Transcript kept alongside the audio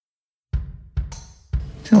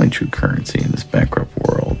The only true currency in this bankrupt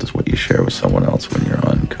world is what you share with someone else when you're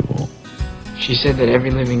uncool. She said that every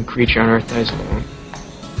living creature on Earth dies alone.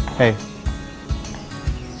 Hey,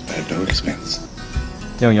 At no expense.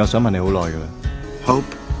 有樣嘢我想問你好耐㗎啦。 Hope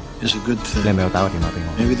is a good 你係 thing. 咪有打個電話俾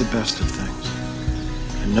我？ Maybe the best of things.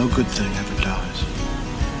 And no good thing ever dies.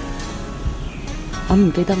 我唔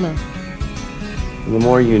記得啦。 The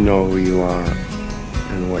more you know who you are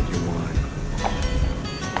and what you want,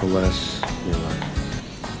 the less you let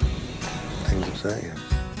things upset you.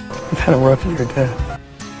 I've had a rough year, Dad.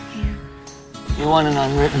 You want an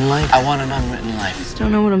unwritten life? I want an unwritten life. Just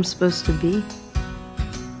don't know what I'm supposed to be.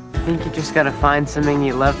 I think you just gotta find something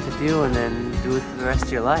you love to do and then do it for the rest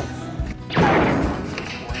of your life.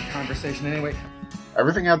 Conversation anyway.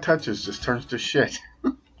 Everything I touches just turns to shit.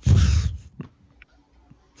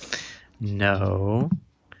 No,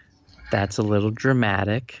 that's a little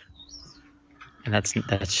dramatic, and that's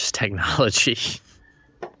just technology.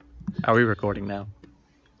 Are we recording now?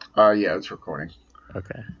 Yeah, it's recording.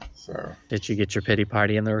 Okay. So, Did you get your pity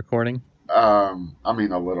party in the recording? I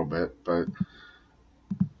mean a little bit, but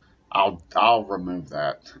I'll remove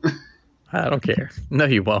that. I don't care. No,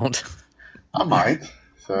 you won't. I might.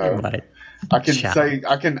 So You might. I can Ciao. say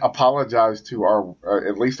I can apologize to our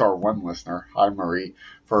at least our one listener, hi Marie,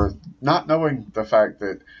 for not knowing the fact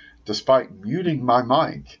that despite muting my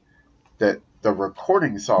mic, that the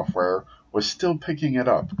recording software was still picking it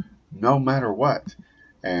up no matter what,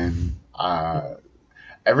 and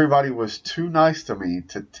everybody was too nice to me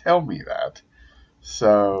to tell me that.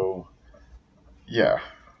 So yeah,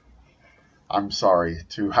 I'm sorry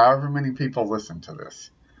to however many people listen to this.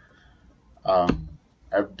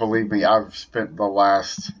 Believe me, I've spent the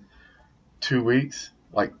last 2 weeks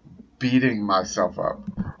like beating myself up,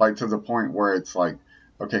 like to the point where it's like,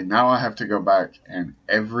 okay, now I have to go back and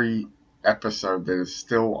every episode that is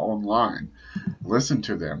still online, listen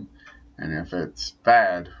to them, and if it's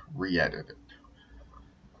bad, re-edit it.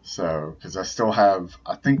 So, because I still have,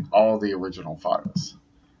 I think, all the original files.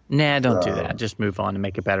 Nah, don't do that. Just move on and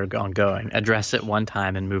make it better ongoing. Address it one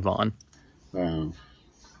time and move on.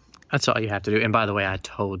 That's all you have to do. And by the way, I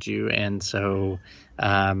told you, and so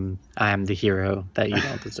I am the hero that you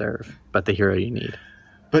don't deserve, but the hero you need.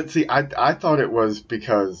 But see, I thought it was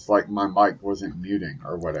because like my mic wasn't muting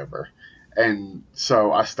or whatever. And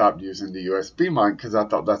so I stopped using the USB mic because I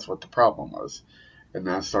thought that's what the problem was. And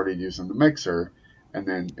then I started using the mixer, and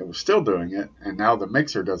then it was still doing it. And now the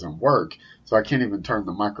mixer doesn't work, so I can't even turn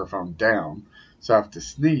the microphone down. So I have to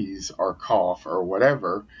sneeze or cough or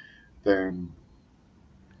whatever. Then...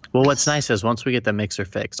 Well, what's nice is once we get the mixer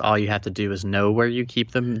fixed, all you have to do is know where you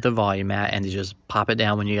keep the volume at, and you just pop it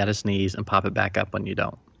down when you got to sneeze and pop it back up when you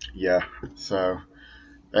don't. Yeah, so...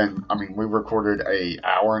 And, I mean, we recorded a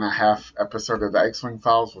 1.5-hour episode of the X-Wing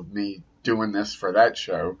Files with me doing this for that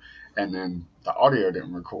show, and then the audio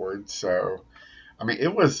didn't record, so... I mean,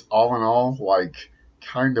 it was, all in all, like,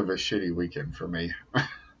 kind of a shitty weekend for me.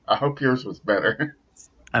 I hope yours was better.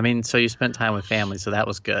 I mean, so you spent time with family, so that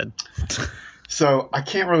was good. So, I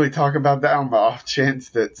can't really talk about that on the off chance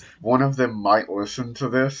that one of them might listen to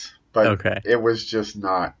this, but Okay. It was just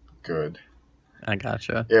not good. I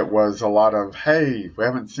gotcha. It was a lot of, hey, we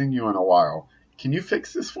haven't seen you in a while. Can you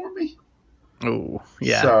fix this for me? Oh,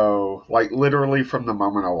 yeah. So, like, literally from the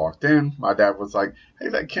moment I walked in, my dad was like, hey,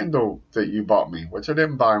 that Kindle that you bought me, which I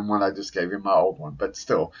didn't buy him one, I just gave him my old one, but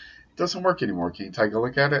still, it doesn't work anymore. Can you take a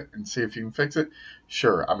look at it and see if you can fix it?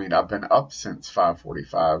 Sure. I mean, I've been up since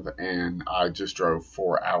 5:45, and I just drove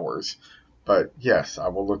 4 hours. But, yes, I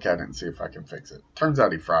will look at it and see if I can fix it. Turns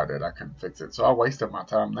out he fried it. I couldn't fix it, so I wasted my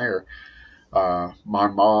time there. My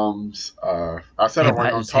mom's, I said I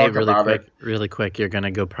wasn't going to talk about it. Really quick, you're going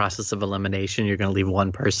to go process of elimination. You're going to leave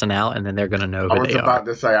one person out, and then they're going to know who they are. I was about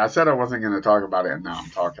to say, I said I wasn't going to talk about it, and now I'm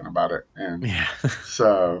talking about it. And yeah.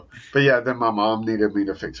 So, but yeah, then my mom needed me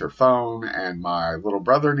to fix her phone, and my little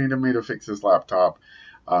brother needed me to fix his laptop.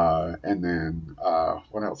 And then,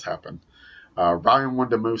 what else happened? Ryan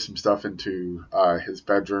wanted to move some stuff into his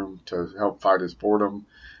bedroom to help fight his boredom,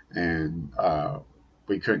 and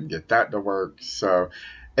we couldn't get that to work. So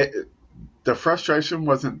the frustration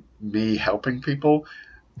wasn't me helping people.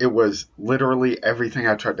 It was literally everything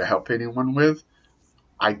I tried to help anyone with.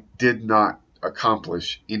 I did not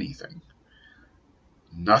accomplish anything.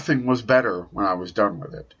 Nothing was better when I was done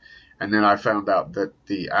with it. And then I found out that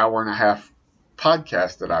the 1.5-hour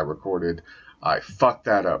podcast that I recorded, I fucked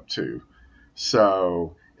that up too.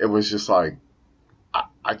 So it was just like,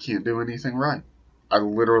 I can't do anything right. I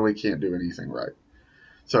literally can't do anything right.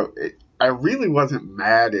 So I really wasn't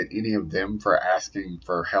mad at any of them for asking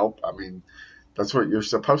for help. I mean, that's what you're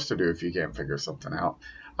supposed to do if you can't figure something out.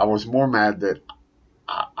 I was more mad that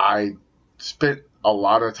I spent a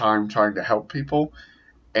lot of time trying to help people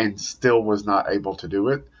and still was not able to do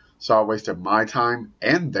it. So I wasted my time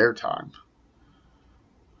and their time.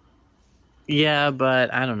 Yeah,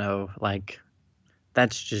 but I don't know. Like,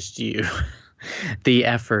 that's just you. The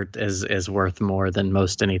effort is worth more than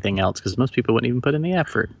most anything else because most people wouldn't even put in the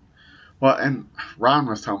effort. Well, and Ryan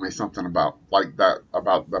was telling me something about that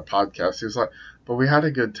about the podcast. He was like, "But we had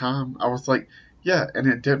a good time." I was like, "Yeah," and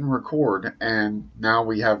it didn't record, and now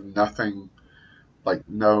we have nothing, like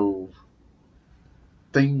no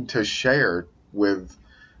thing to share with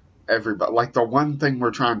everybody. Like the one thing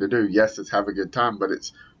we're trying to do, yes, is have a good time, but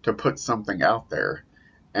it's to put something out there,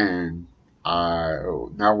 and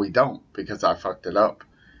now we don't because I fucked it up.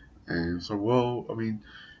 And so, well, I mean,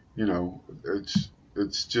 you know,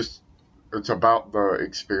 it's just. It's about the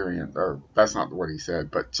experience, or that's not what he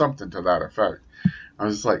said, but something to that effect. I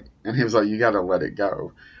was like, and he was like, you got to let it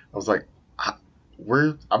go. I was like,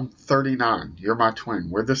 I'm 39. You're my twin.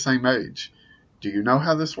 We're the same age. Do you know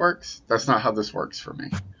how this works? That's not how this works for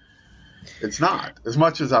me. It's not. As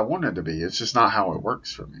much as I wanted to be, it's just not how it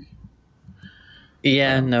works for me.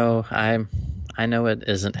 Yeah, no, I know it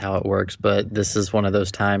isn't how it works, but this is one of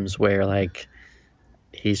those times where, like,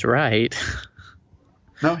 he's right.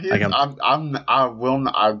 No, he is. Like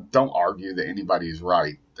I don't argue that anybody's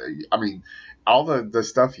right. I mean, all the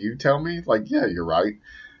stuff you tell me, like, yeah, you're right.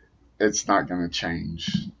 It's not going to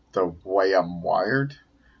change the way I'm wired.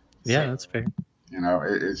 Yeah, So, that's fair. you know,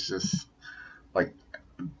 it's just like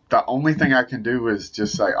the only thing I can do is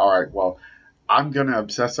just say, all right, well, I'm going to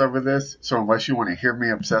obsess over this. So unless you want to hear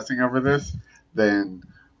me obsessing over this, then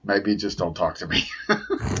maybe just don't talk to me.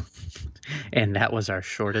 And that was our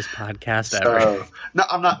shortest podcast ever. No,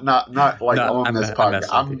 I'm not like No, on this podcast.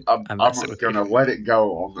 I'm going to let it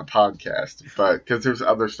go on the podcast, but because there's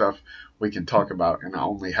other stuff we can talk about, and I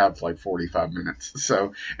only have like 45 minutes.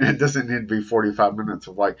 So, and it doesn't need to be 45 minutes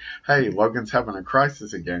of like, hey, Logan's having a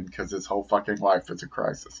crisis again because his whole fucking life is a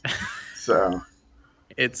crisis. So,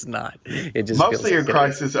 It's not. It just mostly feels a like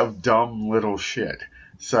crisis of dumb little shit.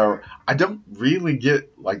 So I don't really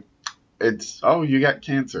get like. It's, oh, you got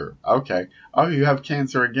cancer. Okay. Oh, you have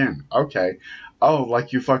cancer again. Okay. Oh,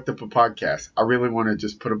 like you fucked up a podcast. I really want to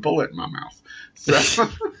just put a bullet in my mouth. So,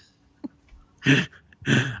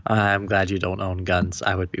 I'm glad you don't own guns.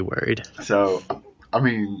 I would be worried. so I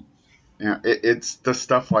mean, you know, it's the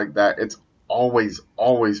stuff like that. It's always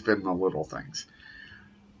been the little things.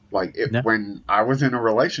 Like when I was in a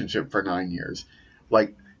relationship for 9 years,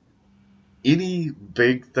 like, any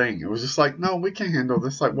big thing, it was just like, no, we can handle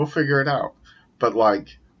this. Like, we'll figure it out. But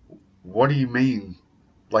like, what do you mean?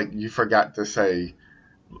 Like, you forgot to say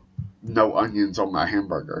no onions on my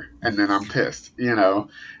hamburger, and then I'm pissed. You know,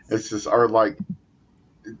 it's just, or like,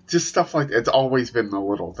 just stuff like that. It's always been the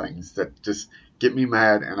little things that just get me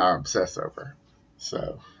mad and I obsess over.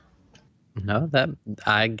 So, No, that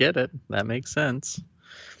I get it. That makes sense.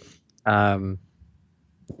 Yeah.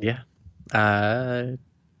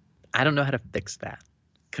 I don't know how to fix that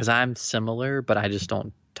because I'm similar, but I just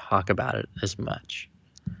don't talk about it as much.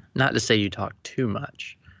 Not to say you talk too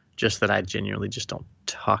much, just that I genuinely just don't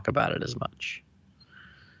talk about it as much.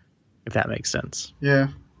 If that makes sense. yeah.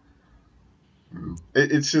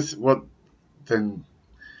 It's just, well, then,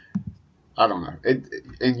 I don't know.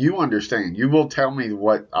 And you understand. You will tell me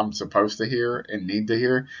what I'm supposed to hear and need to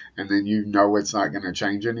hear, and then you know it's not going to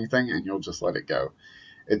change anything, and you'll just let it go.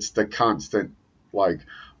 It's the constant, like,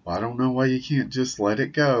 well, I don't know why you can't just let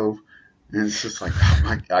it go. And it's just like, oh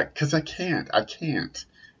my God, because I can't,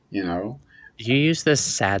 you know? You use this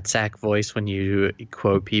sad sack voice when you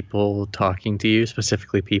quote people talking to you,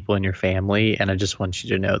 specifically people in your family, and I just want you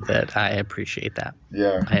to know that I appreciate that.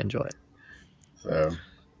 Yeah. I enjoy it. So,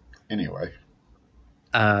 anyway.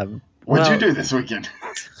 What'd What'd you do this weekend?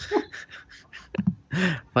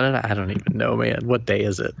 I don't even know, man. What day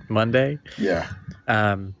is it? Monday? Yeah.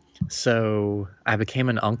 So I became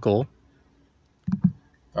an uncle.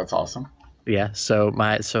 That's awesome. Yeah. So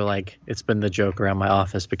it's been the joke around my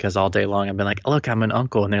office because all day long I've been like, look, I'm an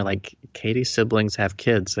uncle. And they're like, Katie's siblings have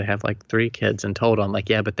kids. They have like 3 kids in total. I'm like,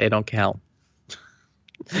 yeah, but they don't count.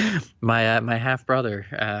 My half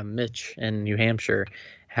brother, Mitch in New Hampshire,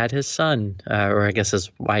 had his son, or I guess his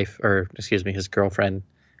wife, or excuse me, his girlfriend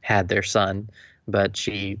had their son. But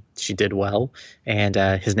she did well, and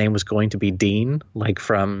his name was going to be Dean, like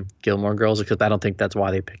from Gilmore Girls, because I don't think that's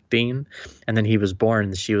why they picked Dean. And then he was born,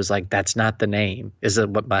 and she was like, that's not the name, is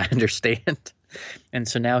what I understand. And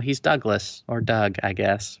so now he's Douglas, or Doug, I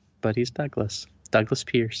guess, but he's Douglas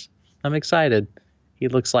Pierce. I'm excited. He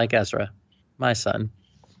looks like Ezra, my son.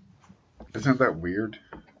 Isn't that weird?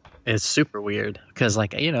 It's super weird because,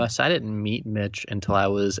 like, so I didn't meet Mitch until I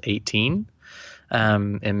was 18.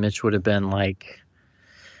 And Mitch would have been like,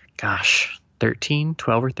 gosh, 13,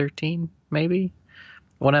 12 or 13, maybe,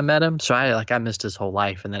 when I met him. So I missed his whole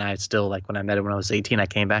life. And then I still, like, when I met him when I was 18, I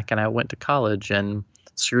came back and I went to college and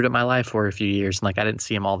screwed up my life for a few years. And, like, I didn't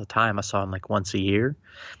see him all the time. I saw him, like, once a year.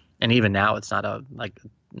 And even now it's not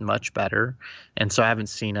much better. And so I haven't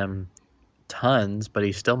seen him tons, but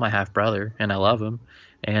he's still my half brother and I love him.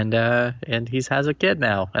 And he has a kid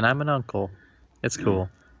now and I'm an uncle. It's cool.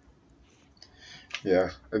 Yeah,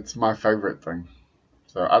 it's my favorite thing.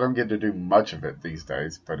 So I don't get to do much of it these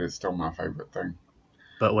days, but it's still my favorite thing.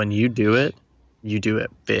 But when you do it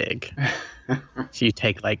big. So you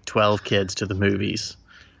take like 12 kids to the movies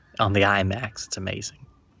on the IMAX. It's amazing.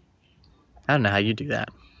 I don't know how you do that.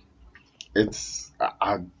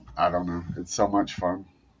 I don't know. It's so much fun.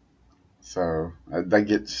 So they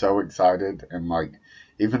get so excited, and like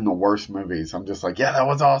even the worst movies, I'm just like, yeah, that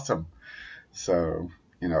was awesome. So,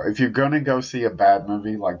 if you're going to go see a bad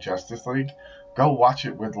movie like Justice League, go watch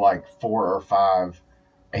it with like 4 or 5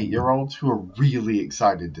 8-year-olds who are really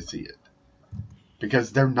excited to see it.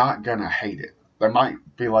 Because they're not going to hate it. They might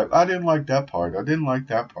be like, I didn't like that part. I didn't like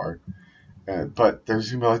that part. But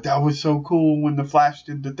there's going to be like, that was so cool when the Flash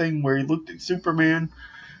did the thing where he looked at Superman.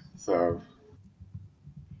 So...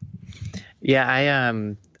 Yeah,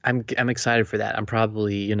 I'm excited for that. I'm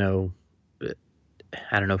probably, I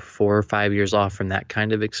don't know, 4 or 5 years off from that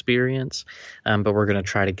kind of experience. But we're going to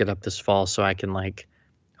try to get up this fall so I can like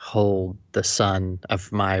hold the son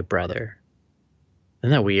of my brother. Isn't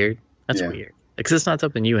that weird? That's weird. Because it's not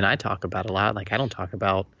something you and I talk about a lot. Like I don't talk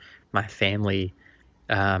about my family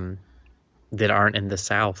that aren't in the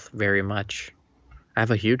South very much. I have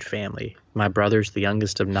a huge family. My brother's the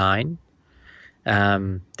youngest of 9.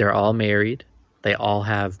 They're all married. They all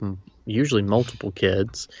have usually multiple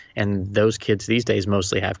kids, and those kids these days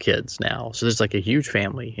mostly have kids now. So there's like a huge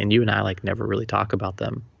family, and you and I like never really talk about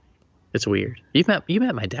them. It's weird. You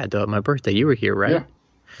met my dad though at my birthday. You were here, right?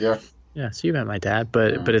 Yeah. So you met my dad,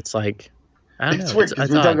 but it's like I don't know. It's weird because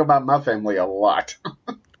we talk about my family a lot.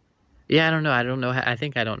 Yeah, I don't know. I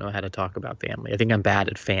think I don't know how to talk about family. I think I'm bad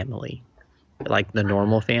at family. Like the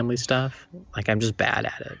normal family stuff, like I'm just bad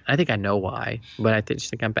at it. I think I know why, but I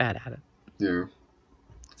just think I'm bad at it. Yeah.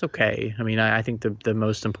 It's okay. I mean, I think the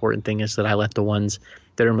most important thing is that I let the ones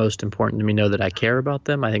that are most important to me know that I care about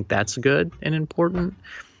them. I think that's good and important.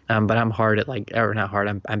 But I'm hard at not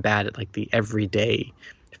hard. I'm bad at like the everyday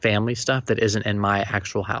family stuff that isn't in my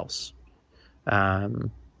actual house.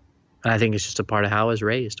 And I think it's just a part of how I was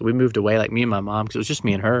raised. We moved away, like me and my mom, because it was just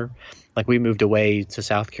me and her. Like we moved away to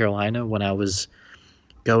South Carolina when I was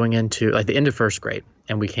going into like the end of first grade,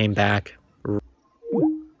 and we came back.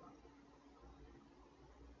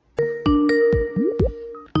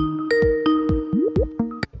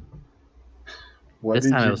 What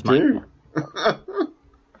did you do?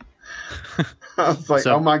 I was like,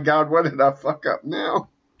 oh my God, what did I fuck up now?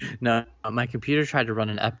 No, my computer tried to run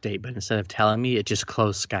an update, but instead of telling me, it just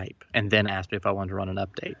closed Skype and then asked me if I wanted to run an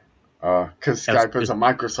update. Because Skype is a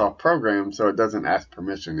Microsoft program, so it doesn't ask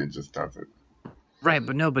permission; it just does it. Right,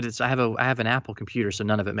 but no, but I have an Apple computer, so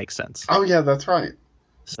none of it makes sense. Oh yeah, that's right.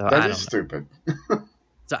 So that is stupid.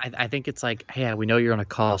 So I think it's like, hey, we know you're on a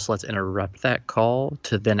call, so let's interrupt that call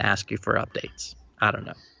to then ask you for updates. I don't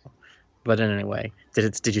know. But anyway,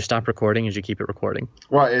 did you stop recording? Or did you keep it recording?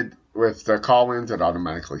 Well, with the call ends, it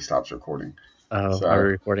automatically stops recording. Oh, so, are we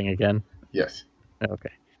recording again? Yes.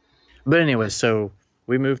 Okay. But anyway, so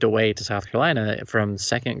we moved away to South Carolina from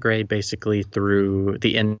 2nd grade basically through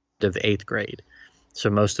the end of 8th grade.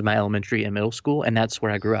 So most of my elementary and middle school, and that's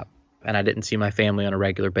where I grew up. And I didn't see my family on a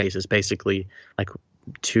regular basis, basically like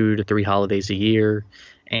 2 to 3 holidays a year.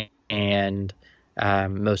 And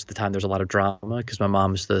most of the time there's a lot of drama because my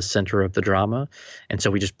mom's the center of the drama. And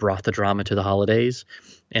so we just brought the drama to the holidays.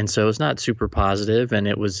 And so it's not super positive. And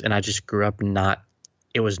I just grew up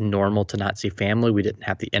it was normal to not see family. We didn't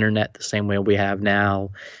have the internet the same way we have now.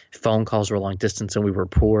 Phone calls were long distance and we were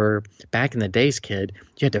poor. Back in the days, kid,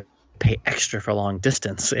 you had to pay extra for long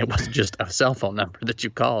distance. It wasn't just a cell phone number that you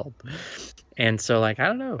called. And so like, I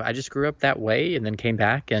don't know, I just grew up that way and then came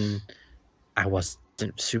back and I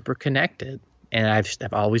wasn't super connected. And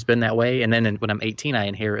I've always been that way. And then when I'm 18,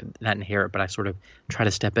 but I sort of try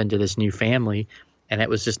to step into this new family. And it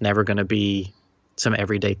was just never going to be some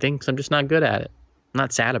everyday thing because I'm just not good at it. I'm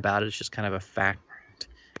not sad about it. It's just kind of a fact.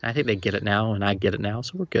 And I think they get it now and I get it now.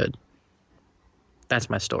 So we're good. That's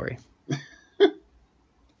my story.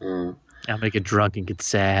 I'll make it drunk and get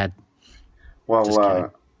sad.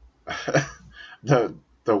 Well,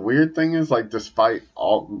 the weird thing is, like, despite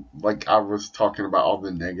all, like, I was talking about all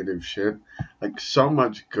the negative shit, like, so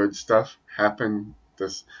much good stuff happened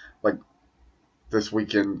this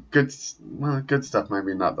weekend. Good stuff,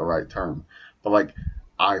 maybe not the right term, but, like,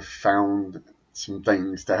 I found some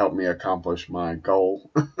things to help me accomplish my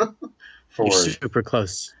goal You're super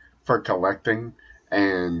close. for collecting.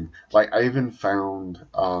 And, like, I even found,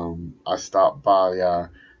 I stopped by,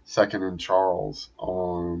 Second and Charles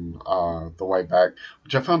on the way back,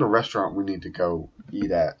 which I found a restaurant we need to go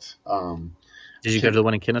eat at. Did you go to the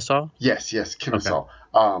one in Kennesaw? Yes, Kennesaw.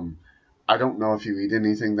 Okay. I don't know if you eat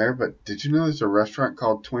anything there, but did you know there's a restaurant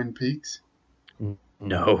called Twin Peaks?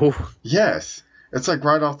 No. Yes. It's like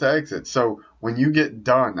right off the exit. So when you get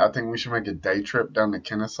done, I think we should make a day trip down to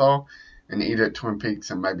Kennesaw and eat at Twin Peaks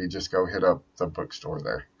and maybe just go hit up the bookstore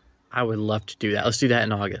there. I would love to do that. Let's do that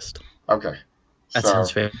in August. Okay. That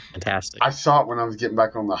sounds fantastic. I saw it when I was getting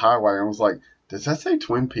back on the highway. I was like, does that say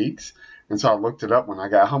Twin Peaks? And so I looked it up when I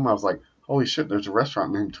got home. I was like, holy shit, there's a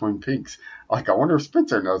restaurant named Twin Peaks. Like, I wonder if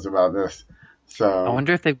Spencer knows about this. So I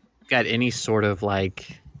wonder if they've got any sort of,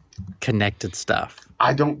 like, connected stuff.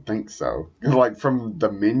 I don't think so. Like, from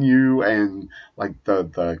the menu and, like,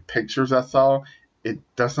 the pictures I saw, it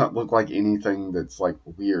does not look like anything that's, like,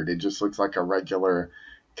 weird. It just looks like a regular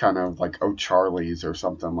kind of, like, O'Charlie's or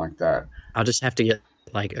something like that. I'll just have to get,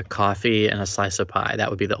 like, a coffee and a slice of pie. That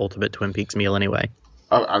would be the ultimate Twin Peaks meal anyway.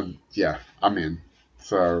 Yeah, I'm in.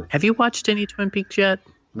 So, have you watched any Twin Peaks yet?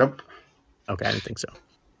 Nope. Okay, I didn't think so.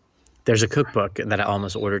 There's a cookbook that I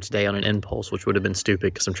almost ordered today on an impulse, which would have been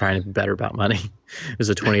stupid because I'm trying to be better about money. It was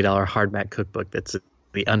a $20 hardback cookbook that's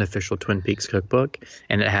the unofficial Twin Peaks cookbook,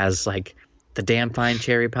 and it has, like, the damn fine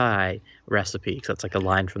cherry pie recipe, because that's, like, a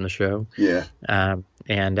line from the show. Yeah. I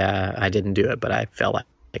didn't do it, but I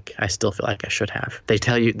still feel like I should have. They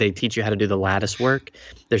teach you how to do the lattice work.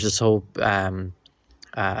 There's this whole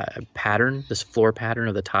pattern, this floor pattern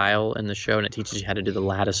of the tile in the show, and it teaches you how to do the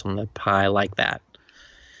lattice on the pie like that.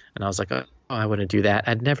 And I was like, oh, I wouldn't do that.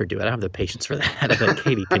 I'd never do it. I don't have the patience for that. I'd be like,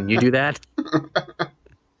 Katie, can you do that?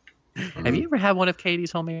 Have you ever had one of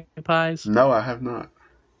Katie's homemade pies? No, I have not.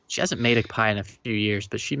 She hasn't made a pie in a few years,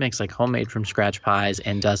 but she makes, like, homemade from scratch pies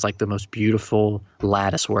and does, like, the most beautiful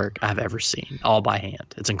lattice work I've ever seen, all by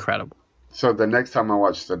hand. It's incredible. So the next time I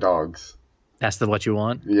watch The Dogs. That's what you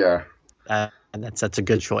want? Yeah. That's a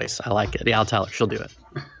good choice. I like it. Yeah, I'll tell her. She'll do it.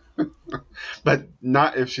 But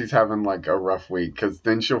not if she's having, like, a rough week, because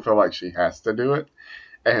then she'll feel like she has to do it,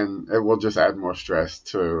 and it will just add more stress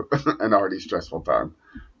to an already stressful time.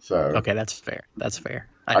 So okay, that's fair.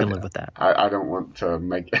 I can live with that. I don't want to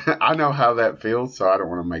make I know how that feels, so I don't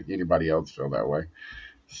want to make anybody else feel that way.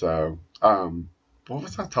 So what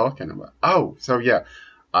was I talking about? Oh, so yeah,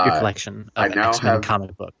 your collection of X-Men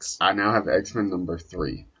comic books. I now have X-Men number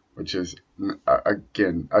 3, which is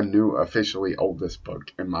again a new officially oldest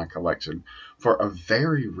book in my collection for a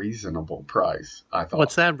very reasonable price. I thought.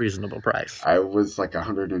 What's that reasonable price? I was like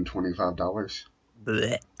 $125.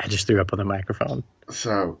 Blech. I just threw up on the microphone.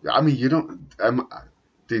 So I mean, you don't.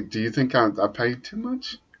 Do you think I paid too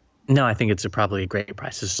much? No, I think it's probably a great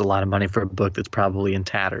price. It's just a lot of money for a book that's probably in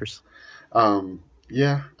tatters.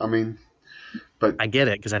 Yeah, I mean, but I get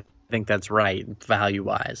it because I think that's right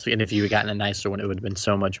value-wise. And if you had gotten a nicer one, it would have been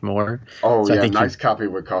so much more. Oh so yeah, a nice copy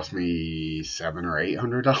would cost me $700 or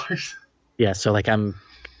 $800. Yeah, so like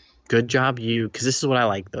good job you, because this is what I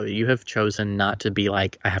like though. You have chosen not to be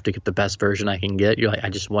like, I have to get the best version I can get. You're like, I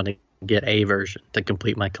just want to get a version to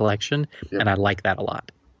complete my collection, and I like that a lot.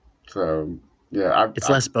 So yeah, it's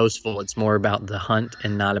less boastful. It's more about the hunt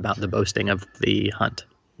and not about the boasting of the hunt.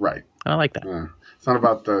 Right. I like that. Yeah. It's not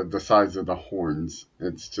about the size of the horns.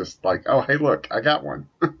 It's just like, oh, hey, look, I got one.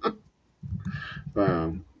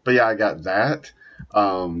 But yeah, I got that.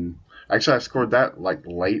 Actually, I scored that like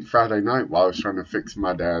late Friday night while I was trying to fix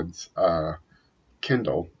my dad's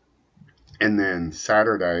Kindle. And then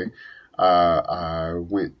Saturday, I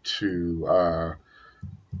went to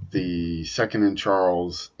the Second and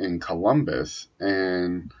Charles in Columbus,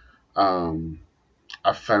 and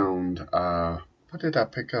I found what did I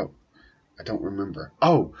pick up? I don't remember.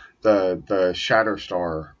 Oh, the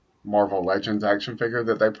Shatterstar Marvel Legends action figure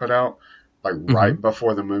that they put out like right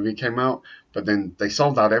before the movie came out, but then they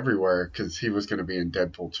sold out everywhere because he was going to be in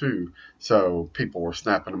Deadpool 2. So people were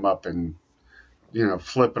snapping them up and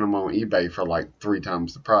flipping them on eBay for like 3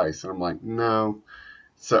 times the price. And I'm like, no.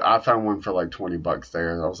 So I found one for like $20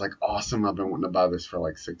 there. I was like, awesome. I've been wanting to buy this for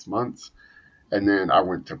like 6 months. And then I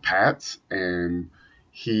went to Pat's, and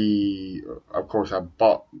of course, I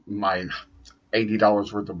bought my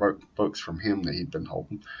 $80 worth of books from him that he'd been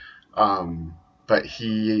holding. But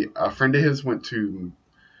a friend of his went to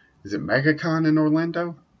is it MegaCon in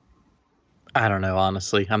Orlando? I don't know,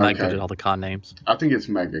 honestly. I'm not good Okay. at all the con names. I think it's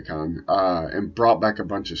MegaCon, and brought back a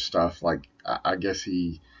bunch of stuff. Like I guess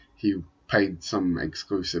he paid some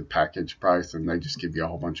exclusive package price, and they just give you a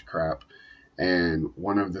whole bunch of crap. And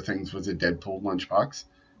one of the things was a Deadpool lunchbox,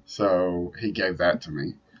 so he gave that to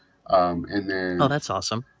me. And then Oh, that's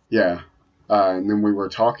awesome. yeah, and then we were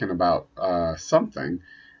talking about something.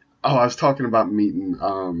 Oh, I was talking about meeting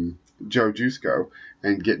Joe Jusko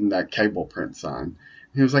and getting that Cable print signed.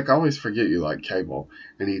 He was like, I always forget you like Cable.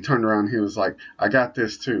 And he turned around, he was like, I got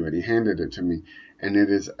this too. And he handed it to me. And it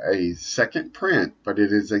is a second print, but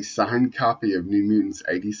it is a signed copy of New Mutants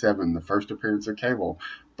 87, the first appearance of Cable,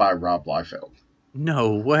 by Rob Liefeld.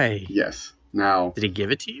 No way. Yes. Now, Did he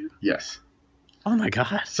give it to you? yes. Oh my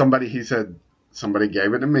god. He said, somebody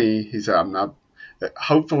gave it to me. He said, I'm not,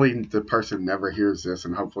 hopefully the person never hears this,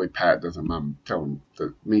 and hopefully Pat doesn't mind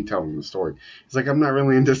me telling the story. He's like, I'm not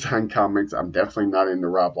really into signed comics. I'm definitely not into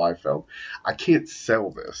Rob Liefeld. I can't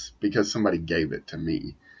sell this because somebody gave it to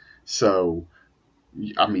me. So,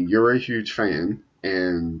 I mean, you're a huge fan,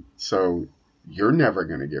 and so you're never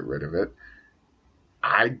going to get rid of it.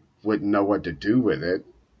 I wouldn't know what to do with it,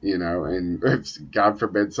 and if, God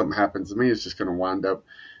forbid, something happens to me, it's just going to wind up,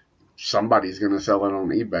 somebody's going to sell it on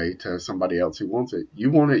eBay to somebody else who wants it. You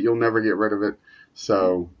want it, you'll never get rid of it,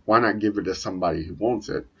 so why not give it to somebody who wants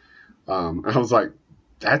it? I was like,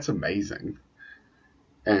 that's amazing.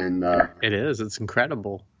 And It is. It's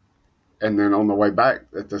incredible. and then on the way back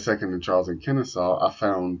at the Second and Charles in Kennesaw, I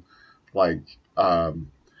found they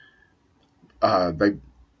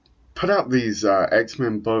put out these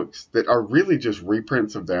X-Men books that are really just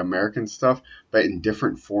reprints of the American stuff, but in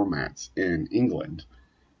different formats in England.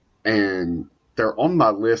 And they're on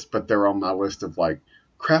my list, but they're on my list of like,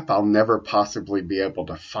 crap I'll never possibly be able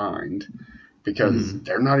to find, because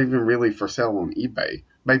they're not even really for sale on eBay.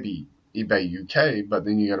 Maybe eBay UK, but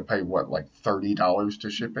then you got to pay, like $30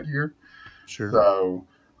 to ship it here? Sure. So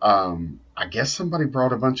I guess somebody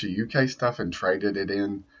brought a bunch of UK stuff and traded it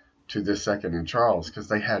in to this Second and Charles, because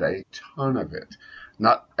they had a ton of it.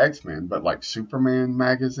 Not X-Men, but like Superman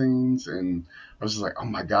magazines. And I was just like, oh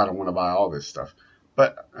my God, I want to buy all this stuff.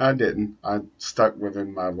 But I didn't. I stuck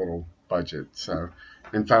within my little budget. So,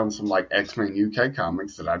 and found some like X-Men UK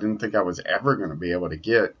comics that I didn't think I was ever going to be able to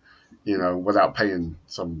get, without paying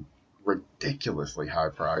some ridiculously high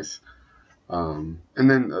price. And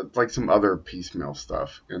then like some other piecemeal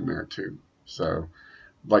stuff in there too. So,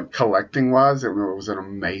 like collecting wise, it was an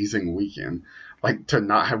amazing weekend. Like, to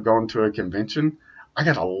not have gone to a convention, I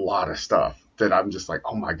got a lot of stuff that I'm just like,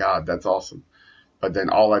 oh my God, that's awesome. But then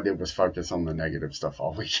all I did was focus on the negative stuff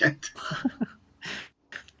all weekend.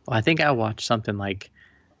 Well, I think I watched something like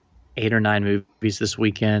 8 or 9 movies this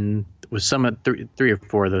weekend, with some of three or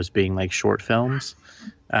four of those being like short films.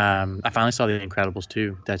 I finally saw The Incredibles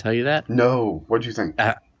 2. Did I tell you that? No. What'd you think?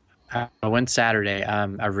 I went Saturday.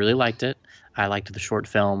 I really liked it. I liked the short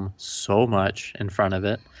film so much in front of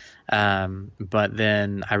it. But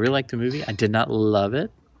then I really liked the movie. I did not love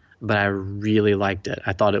it, but I really liked it.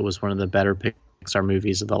 I thought it was one of the better Pixar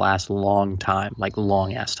movies of the last long time, like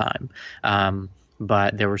long ass time.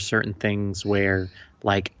 But there were certain things where,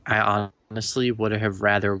 like, I honestly would have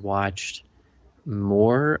rather watched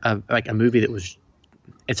more of like a movie that was.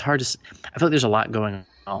 It's hard to. I feel like there's a lot going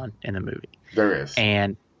on in the movie. There is.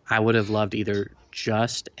 And I would have loved either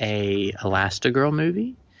just a Elastigirl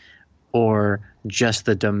movie, or just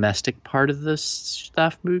the domestic part of the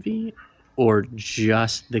stuff movie, or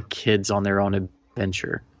just the kids on their own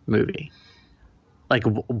adventure movie. Like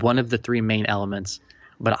one of the three main elements.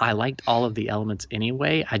 But I liked all of the elements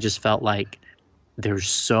anyway. I just felt like there's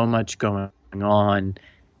so much going on,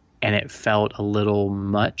 and it felt a little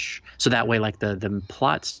much. So that way, like the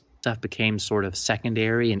plot stuff became sort of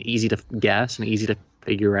secondary and easy to guess and easy to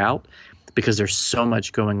figure out, because there's so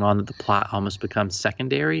much going on that the plot almost becomes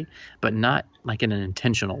secondary, but not like in an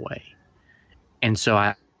intentional way. And so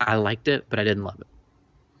I liked it, but I didn't love it.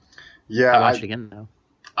 Yeah, I watched it again though.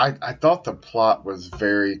 I thought the plot was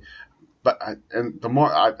very, the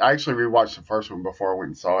more I actually rewatched the first one before I went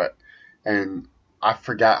and saw it, and I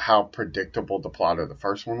forgot how predictable the plot of the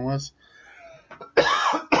first one was.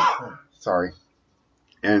 Sorry.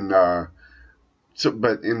 And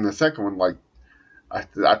but in the second one, like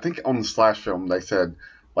I think on the Slash film they said,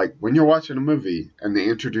 like, when you're watching a movie and they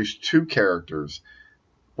introduce 2 characters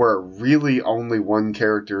where really only one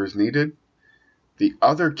character is needed, the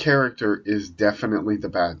other character is definitely the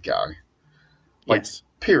bad guy. Like, Yes.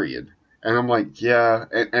 period. And I'm like, yeah,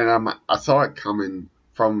 and I saw it coming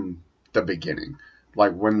from the beginning.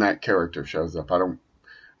 Like, when that character shows up,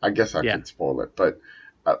 I guess I could spoil it, but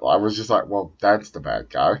I was just like, well, that's the bad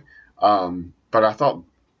guy. But I thought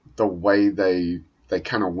the way they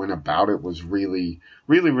kind of went about it was really,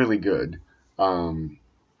 really, really good. And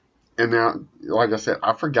now, like I said,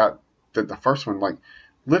 I forgot that the first one, like,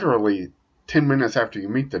 literally 10 minutes after you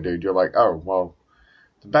meet the dude, you're like, oh, well,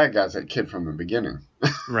 the bad guy's that kid from the beginning.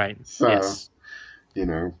 Right. So, yes. you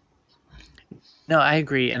know. No, I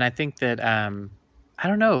agree. And I think that, I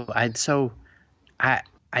don't know. I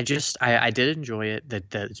did enjoy it.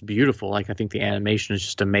 That it's beautiful. Like, I think the animation is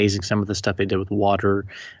just amazing. Some of the stuff they did with water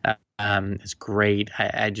is great.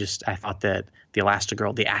 I thought that the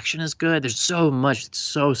Elastigirl, the action is good. There's so much. It's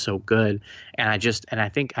so good. And I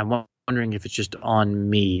think I'm wondering if it's just on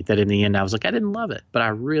me that in the end I was like, I didn't love it, but I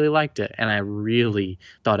really liked it. And I really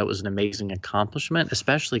thought it was an amazing accomplishment,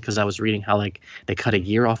 especially because I was reading how, like, they cut a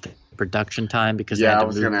year off the production time because they had to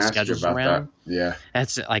move the schedules around. That. Yeah.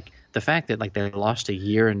 That's like the fact that, like, they lost a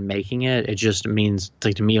year in making it. It just means,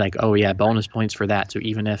 like, to me, like, oh yeah, bonus points for that. So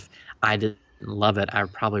even if I didn't love it, I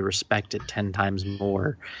would probably respect it 10 times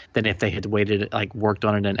more than if they had waited, like, worked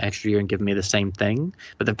on it an extra year and given me the same thing.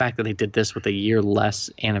 But the fact that they did this with a year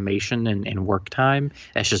less animation and work time,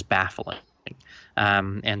 that's just baffling.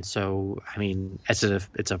 And so, I mean, it's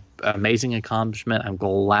a amazing accomplishment. I'm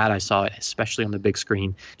glad I saw it, especially on the big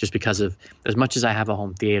screen, just because of, as much as I have a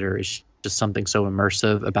home theater, it's just something so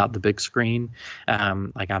immersive about the big screen.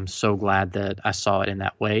 Like, I'm so glad that I saw it in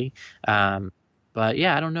that way. But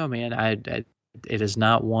yeah, I don't know, man. It is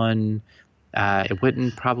not one. It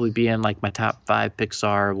wouldn't probably be in, like, my top 5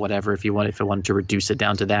 Pixar or whatever if I wanted to reduce it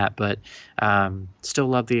down to that. But still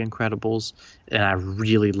love The Incredibles, and I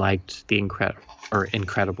really liked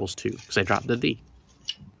Incredibles 2 because I dropped the V.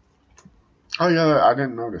 Oh yeah, I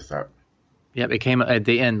didn't notice that. Yep, it came at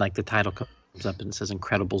the end, like, the title comes up and it says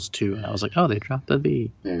Incredibles 2, and I was like, oh, they dropped the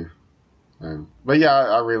V. Yeah. But yeah,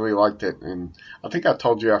 I really liked it, and I think I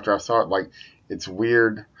told you after I saw it, like, it's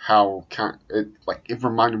weird how it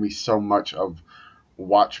reminded me so much of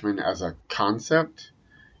Watchmen as a concept,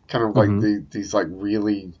 kind of like these like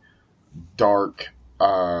really dark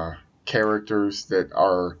characters that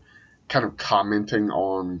are kind of commenting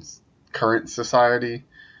on current society,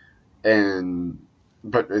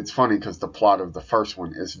 but it's funny because the plot of the first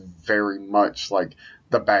one is very much like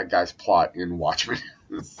the bad guy's plot in Watchmen.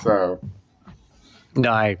 So. No,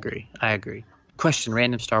 I agree. Question,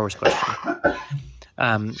 random Star Wars question.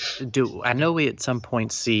 I know we at some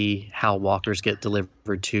point see how walkers get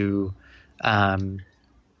delivered to,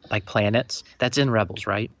 like, planets? That's in Rebels,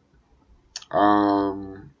 right?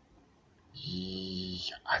 I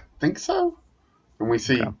think so. And we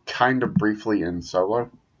see kind of briefly in Solo,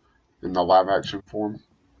 in the live action form.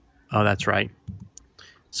 Oh, that's right.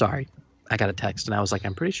 Sorry, I got a text and I was like,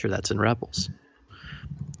 I'm pretty sure that's in Rebels.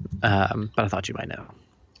 But I thought you might know.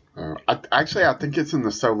 I think it's in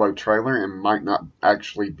the Solo trailer and might not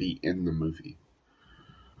actually be in the movie.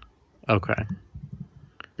 Okay.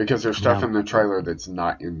 Because there's stuff in the trailer that's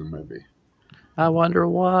not in the movie. I wonder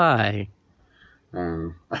why.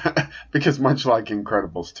 Because much like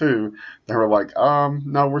Incredibles 2, they were like,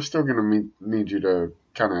 no, we're still going to need you to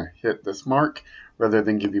kind of hit this mark rather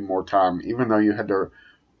than give you more time, even though you had to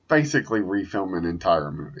basically refilm an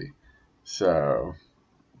entire movie. So...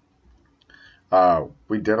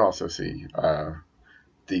 we did also see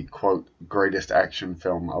the, quote, greatest action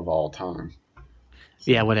film of all time.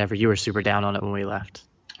 Yeah, whatever. You were super down on it when we left.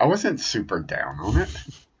 I wasn't super down on it.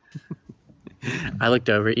 I looked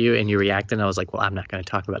over at you and you reacted, and I was like, well, I'm not going to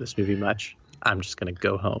talk about this movie much. I'm just going to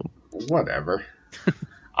go home. Whatever.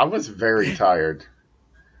 I was very tired.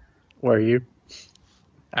 Were you?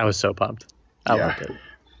 I was so pumped. I loved it.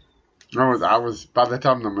 I was by the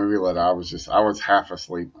time the movie lit, I was half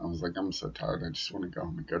asleep. I was like, I'm so tired. I just want to go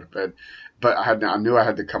home and go to bed. But I knew I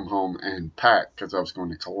had to come home and pack because I was going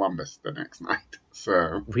to Columbus the next night.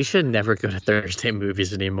 So we should never go to Thursday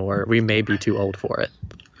movies anymore. We may be too old for it.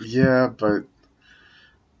 Yeah, but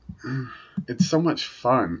it's so much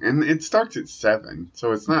fun, and it starts at 7,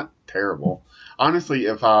 so it's not terrible. Honestly,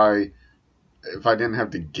 if I didn't have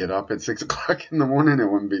to get up at 6 o'clock in the morning,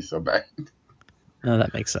 it wouldn't be so bad. No,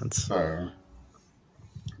 that makes sense.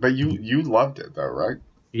 But you loved it though, right?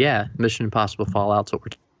 Yeah, Mission Impossible Fallout's what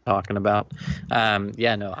we're talking about.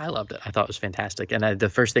 Yeah, no, I loved it. I thought it was fantastic. And the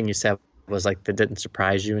first thing you said was like that didn't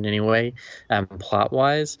surprise you in any way, plot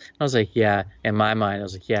wise. I was like, yeah. In my mind, I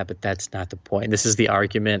was like, yeah, but that's not the point. This is the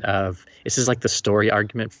argument this is like the story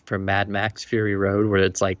argument for Mad Max Fury Road, where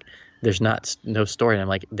it's like there's no story. And I'm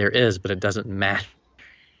like, there is, but it doesn't matter.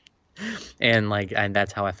 And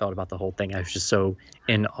that's how I felt about the whole thing. I was just so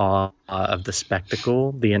in awe of the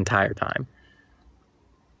spectacle the entire time.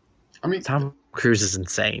 I mean, Tom Cruise is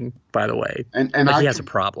insane, by the way. And he has a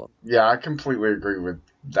problem. Yeah, I completely agree with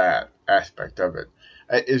that aspect of it.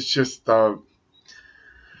 It's just there's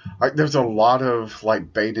a lot of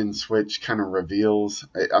like bait and switch kind of reveals.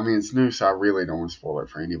 I mean, it's new, so I really don't want to spoil it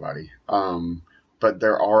for anybody. But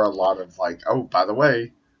there are a lot of like, oh, by the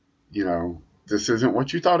way, you know, this isn't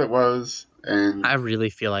what you thought it was. And I really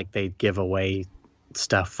feel like they give away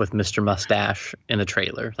stuff with Mr. Mustache in the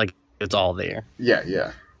trailer. Like, it's all there.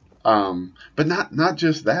 Yeah. But not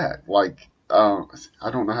just that. Like, I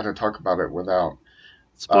don't know how to talk about it without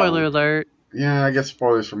spoiler alert. Yeah, I guess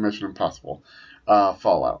spoilers for Mission Impossible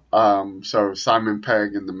Fallout. So Simon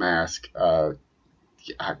Pegg in The Mask. I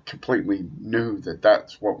completely knew that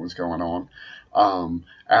that's what was going on.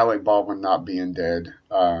 Alec Baldwin not being dead.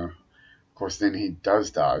 Of course, then he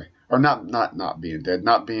does die, or not being dead,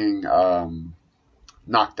 not being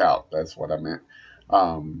knocked out. That's what I meant.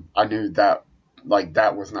 I knew that. Like,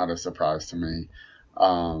 that was not a surprise to me.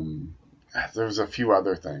 There's a few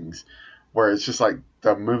other things where it's just like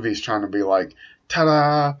the movie's trying to be like,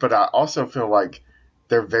 ta-da! But I also feel like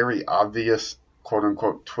they're very obvious,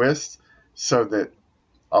 quote-unquote, twists, so that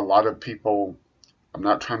a lot of people, I'm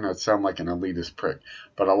not trying to sound like an elitist prick,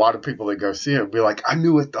 but a lot of people that go see it will be like, I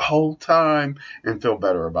knew it the whole time, and feel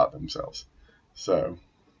better about themselves. So.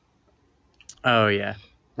 Oh, yeah.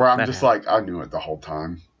 Where I'm just like, I knew it the whole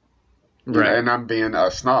time. Right. And I'm being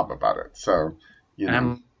a snob about it. So, you know. And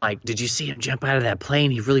I'm like, did you see him jump out of that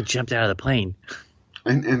plane? He really jumped out of the plane.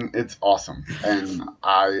 And it's awesome. And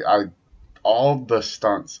I all the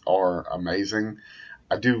stunts are amazing.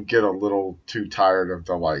 I do get a little too tired of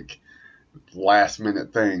the like last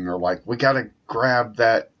minute thing, or like, we got to grab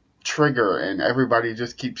that trigger and everybody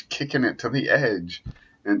just keeps kicking it to the edge.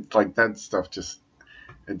 And like that stuff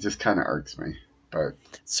it just kind of irks me. But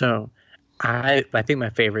so I think my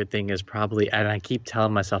favorite thing is probably, and I keep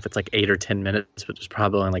telling myself it's like 8 or 10 minutes, but it's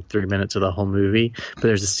probably only like 3 minutes of the whole movie. But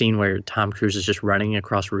there's a scene where Tom Cruise is just running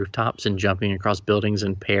across rooftops and jumping across buildings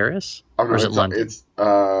in Paris. Oh, no, or is it London?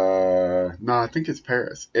 No, I think it's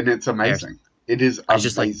Paris, and it's amazing. It is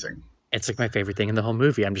amazing. It's like my favorite thing in the whole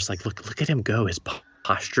movie. I'm just like, look at him go. His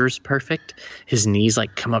posture is perfect. His knees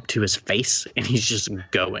like come up to his face, and he's just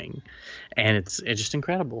going, and it's just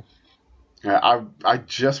incredible. Yeah, I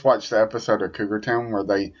just watched the episode of Cougar Town where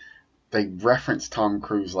they reference Tom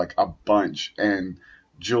Cruise like a bunch, and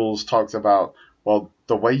Jules talks about, well,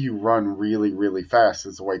 the way you run really, really fast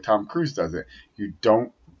is the way Tom Cruise does it. You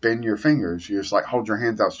don't bend your fingers. You just like hold your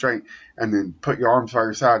hands out straight and then put your arms by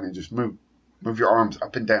your side and just move your arms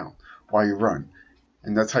up and down while you run.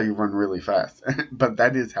 And that's how you run really fast. But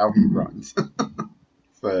that is how he runs.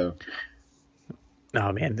 So...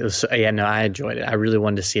 Oh, man. I enjoyed it. I really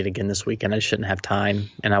wanted to see it again this weekend. I just shouldn't have time,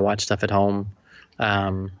 and I watched stuff at home.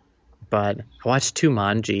 But I watched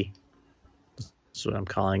Jumanji. That's what I'm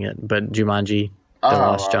calling it. But Jumanji, The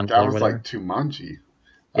Lost Jungle. I was like Jumanji.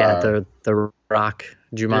 Yeah, the Rock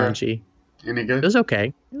Jumanji. Yeah. Any good? It was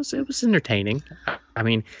okay. It was entertaining. I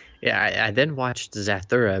mean, yeah. I then watched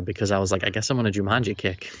Zathura because I was like, I guess I'm on a Jumanji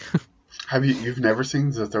kick. You've never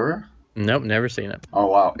seen Zathura? Nope, never seen it. Oh,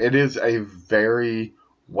 wow. It is a very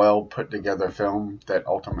well put together film that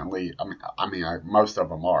ultimately, most of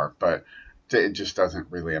them are, but it just doesn't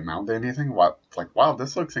really amount to anything. It's like, wow,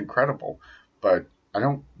 this looks incredible, but I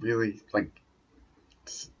don't really like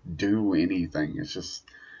do anything. It's just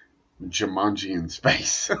Jumanji in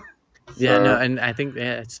space. Yeah, no, and I think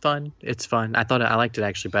it's fun. It's fun. I liked it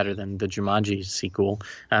actually better than the Jumanji sequel.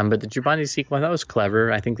 But the Jumanji sequel, that was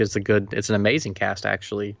clever. I think it's an amazing cast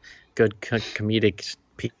actually. Good comedic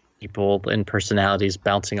people and personalities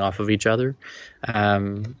bouncing off of each other.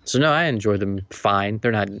 So no, I enjoy them fine.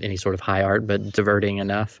 They're not any sort of high art, but diverting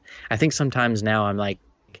enough. I think sometimes now I'm like,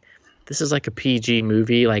 this is like a PG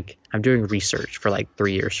movie. Like I'm doing research for like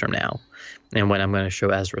 3 years from now, and when I'm going to show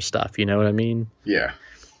Ezra stuff, you know what I mean? Yeah.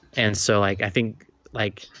 And so like I think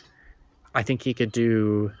he could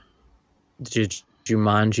do the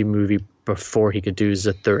Jumanji movie before he could do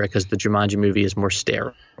Zathura, because the Jumanji movie is more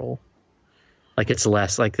sterile. Like it's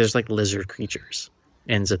less like there's like lizard creatures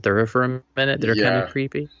in Zathura for a minute that are kind of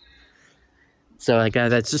creepy. So like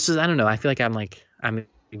that's just, I don't know. I feel like I'm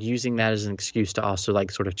using that as an excuse to also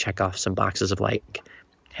like sort of check off some boxes of like,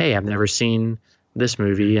 hey, I've never seen this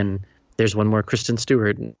movie, and there's one more Kristen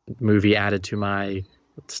Stewart movie added to my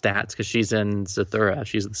stats because she's in Zathura.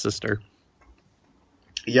 She's the sister.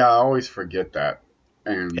 Yeah, I always forget that,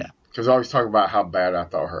 and because I always talk about how bad I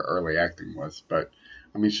thought her early acting was, but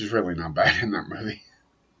I mean, she's really not bad in that movie.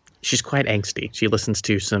 She's quite angsty. She listens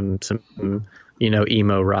to some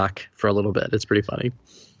emo rock for a little bit. It's pretty funny.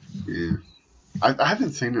 Yeah. I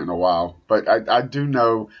haven't seen it in a while, but I do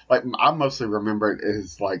know, like, I mostly remember it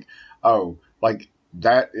as like, oh, like,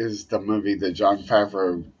 that is the movie that Jon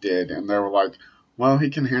Favreau did, and they were like, well, he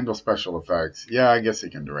can handle special effects. Yeah, I guess he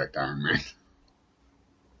can direct Iron Man.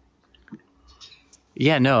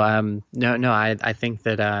 Yeah, no. I think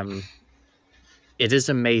that it is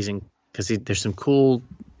amazing because there's some cool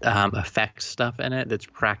effects stuff in it that's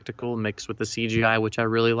practical mixed with the CGI, which I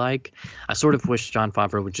really like. I sort of wish Jon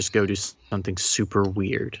Favreau would just go do something super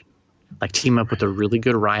weird, like team up with a really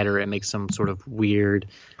good writer and make some sort of weird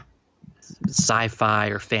sci-fi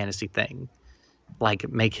or fantasy thing. Like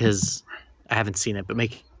make his, I haven't seen it, but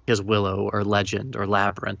make his Willow or Legend or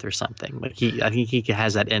Labyrinth or something. Like I think he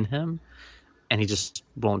has that in him, and he just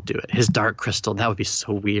won't do it. His Dark Crystal, that would be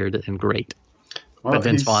so weird and great. Well, but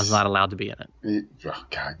Vince Vaughn's not allowed to be in it. Oh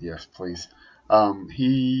God, yes, please.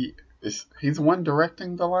 He's the one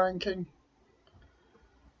directing The Lion King.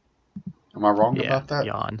 Am I wrong about that?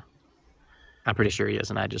 Yawn. I'm pretty sure he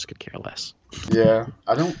is, and I just could care less. Yeah,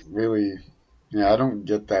 I don't really. Yeah, I don't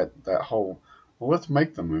get that whole. Well, let's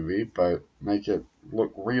make the movie, but make it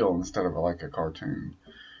look real instead of like a cartoon.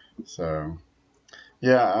 So,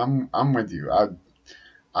 yeah, I'm with you.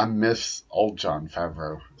 I miss old Jon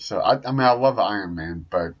Favreau. So I mean I love Iron Man,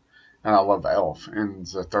 and I love Elf, and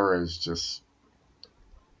Zathura is just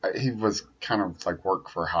he was kind of like work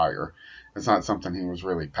for hire. It's not something he was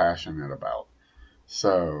really passionate about.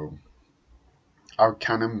 So I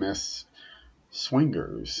kind of miss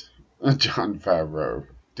Swingers, Jon Favreau.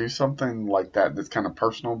 Do something like that that's kind of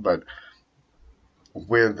personal, but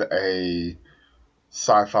with a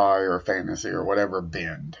sci-fi or fantasy or whatever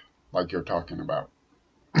bend, like you're talking about.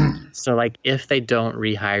 So, like, if they don't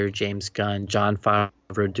rehire James Gunn, Jon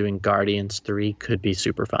Favreau doing Guardians 3 could be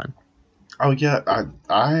super fun. Oh, yeah,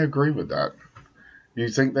 I agree with that. You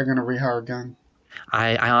think they're going to rehire Gunn?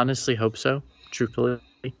 I honestly hope so, truthfully.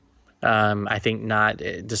 I think not,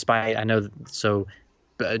 despite, I know, so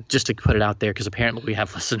just to put it out there, because apparently we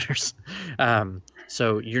have listeners.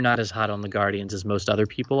 So you're not as hot on the Guardians as most other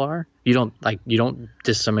people are. You don't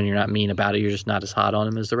diss someone, you're not mean about it. You're just not as hot on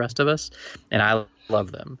them as the rest of us. And I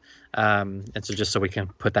love them. And so just so we can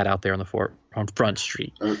put that out there on Front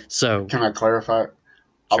Street. So can I clarify? Sure.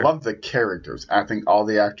 I love the characters. I think all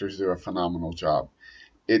the actors do a phenomenal job.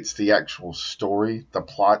 It's the actual story, the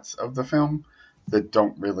plots of the film that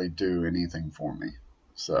don't really do anything for me.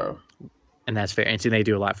 So. And that's fair. And so they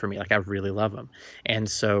do a lot for me. Like, I really love them. And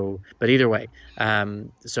so, but either way,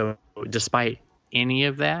 so despite any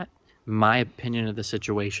of that, my opinion of the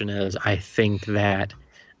situation is I think that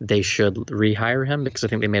they should rehire him because I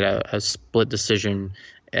think they made a split decision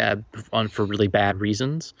for really bad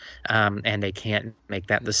reasons. And they can't make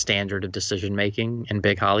that the standard of decision making in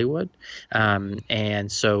big Hollywood. And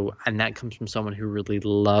that comes from someone who really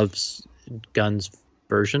loves Gunn's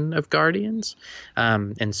version of Guardians.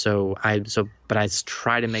 But I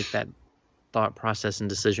try to make that thought process and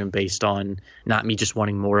decision based on not me just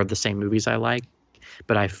wanting more of the same movies I like,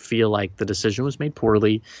 but I feel like the decision was made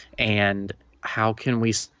poorly. And how can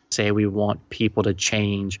we say we want people to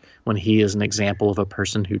change when he is an example of a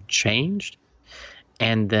person who changed?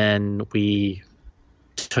 And then we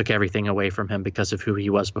took everything away from him because of who he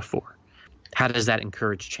was before. How does that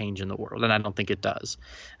encourage change in the world? And I don't think it does.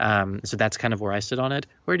 So that's kind of where I sit on it.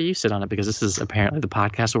 Where do you sit on it? Because this is apparently the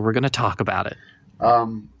podcast where we're going to talk about it.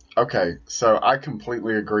 Okay, so I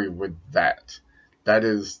completely agree with that. That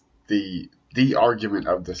is the argument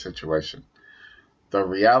of the situation. The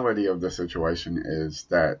reality of the situation is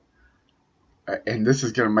that, and this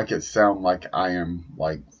is going to make it sound like I am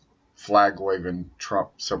like flag waving,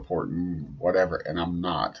 Trump supporting, whatever, and I'm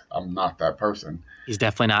not. I'm not that person. He's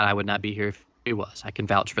definitely not. I would not be here if he was. I can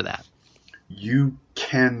vouch for that. You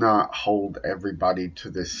cannot hold everybody to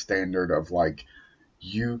this standard of like,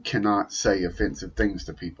 you cannot say offensive things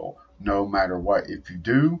to people, no matter what. If you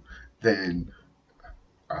do, then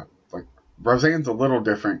like Roseanne's a little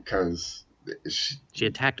different because she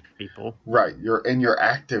attacked people. Right. You're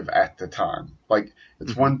active at the time. Like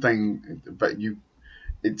it's one thing, but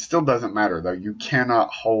it still doesn't matter though. You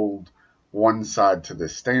cannot hold one side to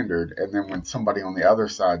this standard, and then when somebody on the other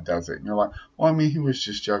side does it, and you're like, well, I mean, he was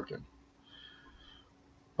just joking.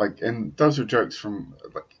 Like, and those are jokes from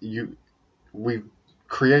like we've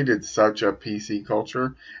created such a PC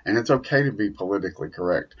culture, and it's okay to be politically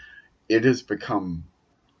correct. It has become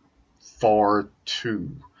far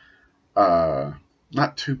too,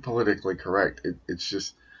 not too politically correct.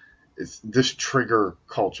 It's this trigger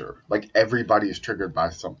culture. Like everybody is triggered by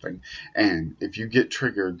something. And if you get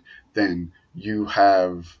triggered, then you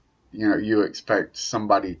expect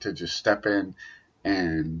somebody to just step in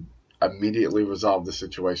and immediately resolve the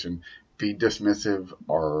situation be dismissive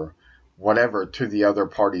or whatever to the other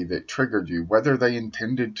party that triggered you, whether they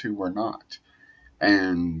intended to or not.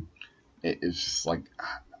 And it's just like,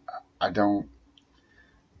 I don't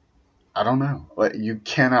know. Like, you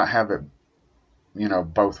cannot have it,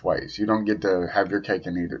 both ways. You don't get to have your cake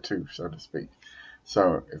and eat it too, so to speak.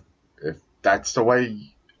 So if that's the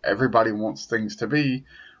way everybody wants things to be,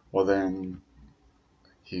 well then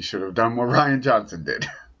he should have done what Rian Johnson did.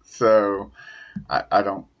 So I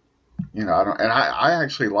don't, and I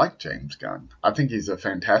actually like James Gunn. I think he's a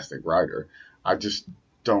fantastic writer. I just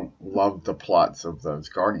don't love the plots of those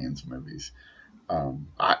Guardians movies.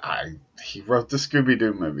 He wrote the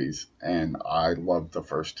Scooby-Doo movies, and I loved the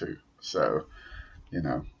first two. So,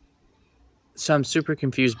 So I'm super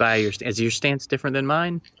confused by is your stance different than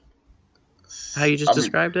mine? How you just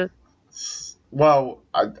described it? Well,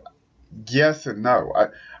 yes and no.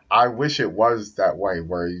 I wish it was that way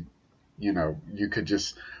where, you could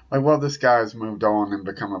just, like, well, this guy's moved on and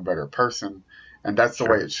become a better person, and that's the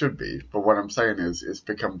way it should be. But what I'm saying is it's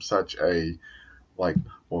become such a, like,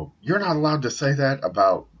 well, you're not allowed to say that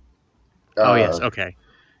about... oh, yes, okay.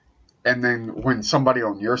 And then when somebody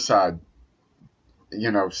on your side,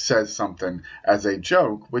 says something as a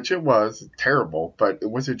joke, which it was terrible, but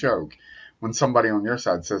it was a joke. When somebody on your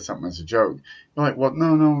side says something as a joke, you're like, well,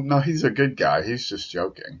 no, he's a good guy. He's just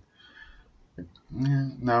joking.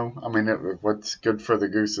 No, I mean, what's good for the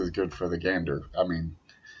goose is good for the gander. I mean,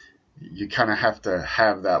 you kind of have to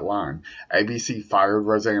have that line. ABC fired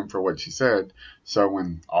Roseanne for what she said, so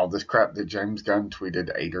when all this crap that James Gunn tweeted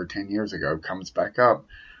 8 or 10 years ago comes back up,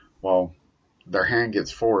 well, their hand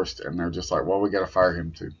gets forced, and they're just like, well, we got to fire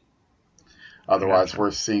him too. Otherwise,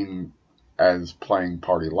 we're seen as playing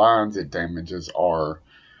party lines. It damages our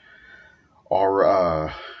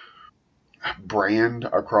brand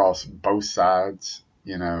across both sides,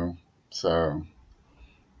 so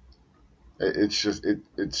it's just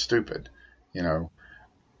it's stupid.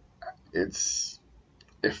 It's,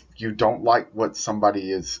 if you don't like what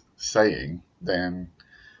somebody is saying, then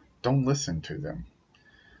don't listen to them,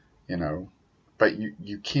 but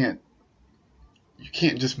you can't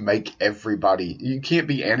just make everybody, you can't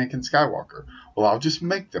be Anakin Skywalker. Well, I'll just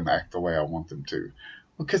make them act the way I want them to.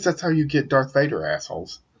 Because that's how you get Darth Vader,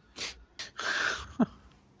 assholes.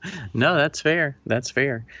 No, that's fair. That's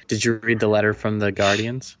fair. Did you read the letter from the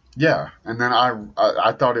Guardians? Yeah, and then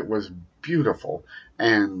I thought it was beautiful.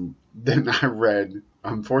 And then I read,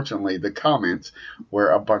 unfortunately, the comments where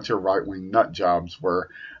a bunch of right-wing nut jobs were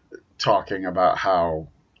talking about how,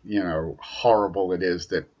 horrible it is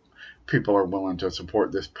that people are willing to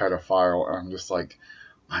support this pedophile. And I'm just like,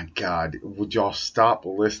 my God, would y'all stop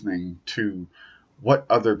listening to what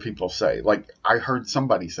other people say? Like, I heard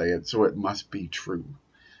somebody say it, so it must be true.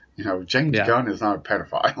 James Gunn is not a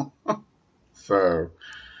pedophile. So,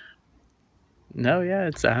 no,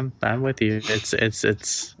 yeah, I'm with you.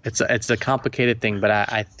 It's a complicated thing, but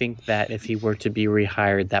I think that if he were to be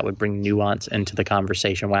rehired, that would bring nuance into the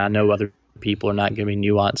conversation. Well, I know other people are not going to be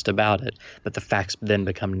nuanced about it, but the facts then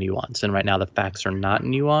become nuanced, and right now the facts are not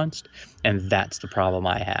nuanced, and that's the problem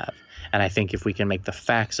I have. And I think if we can make the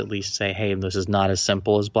facts at least say, hey, this is not as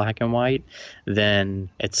simple as black and white, then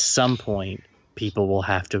at some point people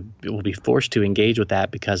will be forced to engage with that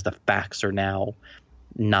because the facts are now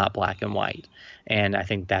not black and white. And I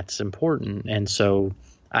think that's important. And so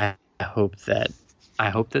I hope that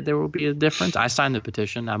there will be a difference. I signed the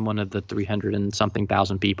petition. I'm one of the 300 and something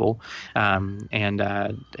thousand people. And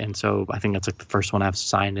so I think that's like the first one I've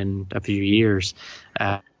signed in a few years.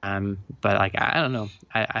 But like, I don't know.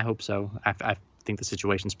 I hope so. I think the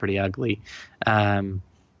situation's pretty ugly. Do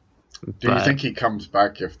you think he comes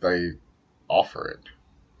back if they offer it?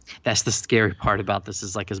 That's the scary part about this,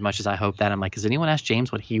 is like, as much as I hope that, I'm like, has anyone asked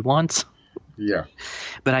James what he wants? Yeah.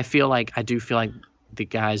 But I do feel like the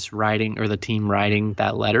guys writing, or the team writing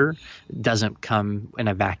that letter, doesn't come in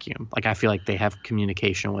a vacuum. Like, I feel like they have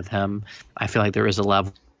communication with him. I feel like there is a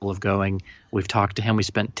level of going, we've talked to him. We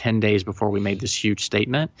spent 10 days before we made this huge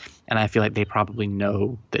statement. And I feel like they probably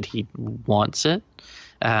know that he wants it,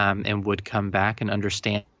 and would come back and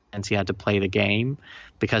understand he had to play the game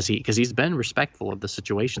because he's been respectful of the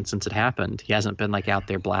situation since it happened. He hasn't been like out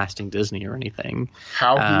there blasting Disney or anything.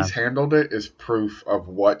 How he's handled it is proof of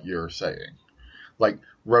what you're saying. Like,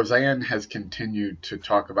 Roseanne has continued to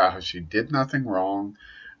talk about how she did nothing wrong,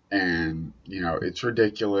 and it's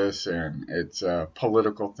ridiculous, and it's a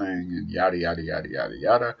political thing, and yada yada yada yada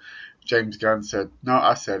yada. James Gunn said, no,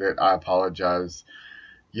 I said it, I apologize.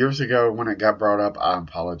 Years ago, when it got brought up, I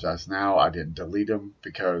apologize now. I didn't delete him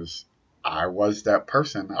because I was that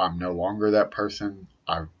person. I'm no longer that person.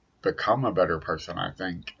 I've become a better person, I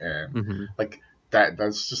think. And like,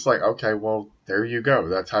 that's just like, okay, well, there you go.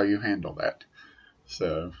 That's how you handle that.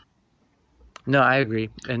 So. No, I agree.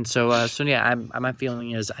 And so yeah, my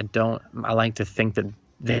feeling is I like to think that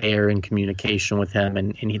they're in communication with him,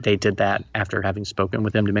 and they did that after having spoken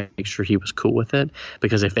with him to make sure he was cool with it.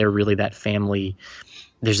 Because if they're really that family,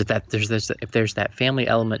 if there's that family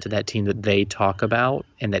element to that team that they talk about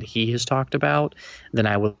and that he has talked about, then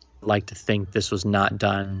I would like to think this was not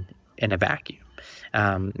done in a vacuum.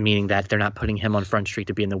 Meaning that they're not putting him on Front Street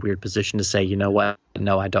to be in the weird position to say, you know what,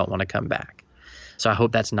 no, I don't want to come back. So I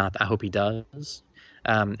hope I hope he does.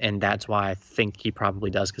 And that's why I think he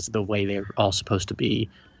probably does, because of the way they're all supposed to be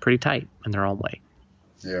pretty tight in their own way.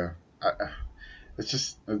 Yeah. It's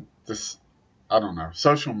just this, I don't know.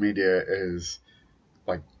 Social media is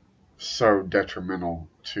like so detrimental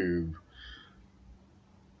to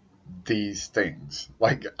these things.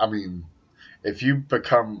 Like, I mean, if you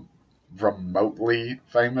become remotely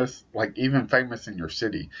famous, like even famous in your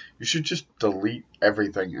city, you should just delete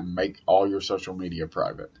everything and make all your social media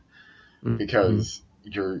private, because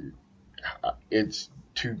it's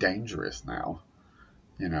too dangerous now,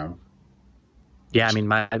 you know. Yeah, I mean,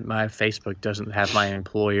 my Facebook doesn't have my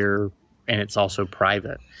employer, and it's also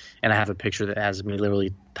private, and I have a picture that has me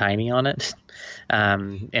literally tiny on it,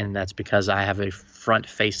 and that's because I have a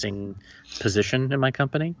front-facing position in my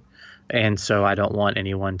company. And so I don't want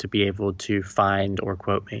anyone to be able to find or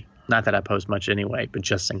quote me. Not that I post much anyway, but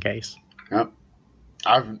just in case. Yep.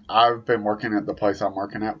 I've been working at the place I'm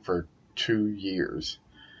working at for 2 years.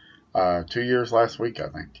 2 years last week, I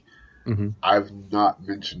think. Mm-hmm. I've not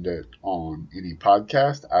mentioned it on any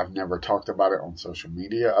podcast. I've never talked about it on social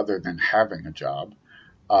media other than having a job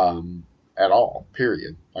at all,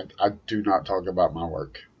 period. Like, I do not talk about my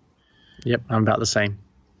work. Yep, I'm about the same.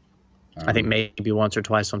 I think maybe once or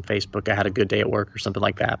twice on Facebook I had a good day at work or something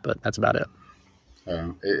like that, but that's about it.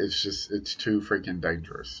 It's too freaking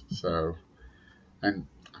dangerous. So, and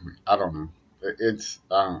I mean, I don't know. It's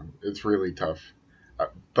really tough.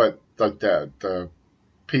 But like the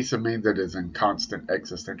piece of me that is in constant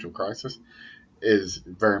existential crisis is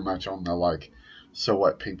very much on the like, so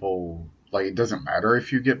what, people, like, it doesn't matter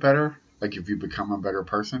if you get better, like if you become a better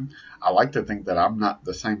person. I like to think that I'm not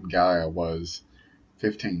the same guy I was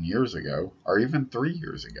 15 years ago, or even 3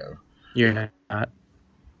 years ago. You're not.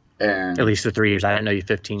 And at least for 3 years. I didn't know you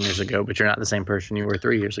 15 years ago, but you're not the same person you were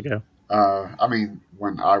 3 years ago. I mean,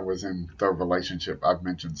 when I was in the relationship, I've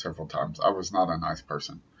mentioned several times, I was not a nice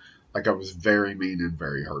person. Like, I was very mean and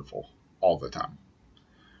very hurtful all the time.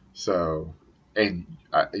 So, and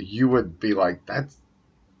you would be like, that's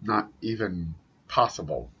not even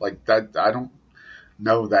possible. Like, that, I don't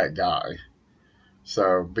know that guy.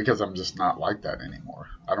 So, because I'm just not like that anymore.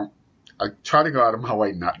 I try to go out of my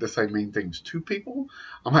way not to say mean things to people.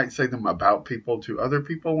 I might say them about people to other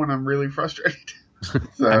people when I'm really frustrated.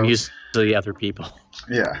 So, I'm used to the other people.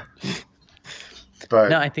 Yeah. But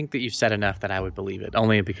no, I think that you've said enough that I would believe it,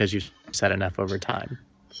 only because you've said enough over time.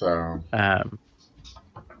 So,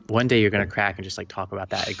 one day you're going to crack and just like talk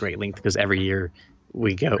about that at great length, because every year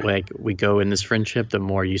we go in this friendship, the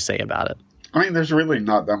more you say about it. I mean, there's really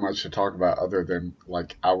not that much to talk about other than,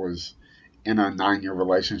 like, I was in a 9-year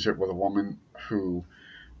relationship with a woman who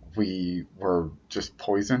we were just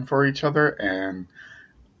poison for each other. And,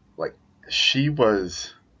 like, she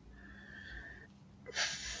was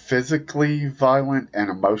physically violent and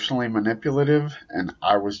emotionally manipulative, and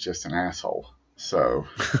I was just an asshole. So.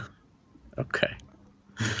 Okay.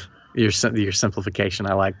 Your simplification,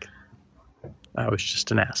 I like. I was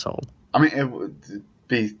just an asshole. I mean, it would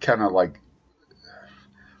be kind of like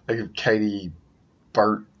if Katie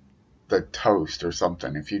burnt the toast or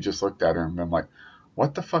something. If you just looked at her and been like,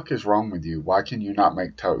 what the fuck is wrong with you? Why can you not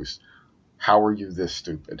make toast? How are you this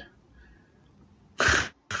stupid?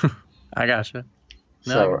 I gotcha.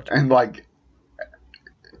 No, so, and like,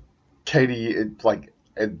 Katie,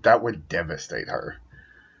 that would devastate her.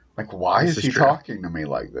 Like, why is he talking to me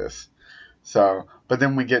like this? So, but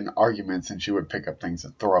then we get in arguments and she would pick up things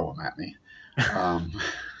and throw them at me.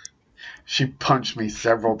 She punched me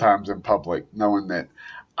several times in public, knowing that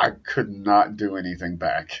I could not do anything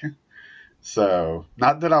back. So,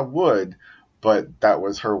 not that I would, but that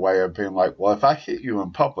was her way of being like, well, if I hit you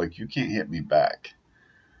in public, you can't hit me back.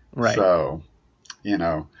 Right. So, you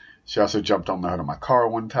know, she also jumped on the hood of my car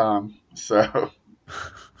one time. So,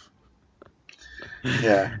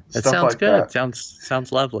 yeah. That sounds like good. That.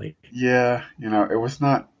 Sounds lovely. Yeah, you know, it was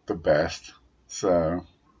not the best. So,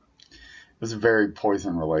 it was a very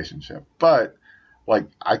poison relationship. But, like,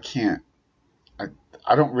 I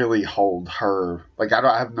don't really hold her, like,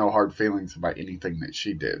 I have no hard feelings about anything that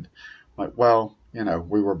she did. Like, well, you know,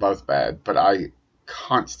 we were both bad, but I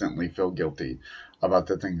constantly feel guilty about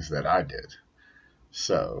the things that I did.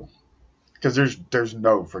 So, because there's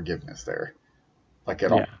no forgiveness there, like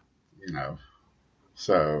at all, you know.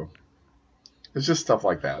 So it's just stuff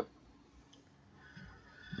like that.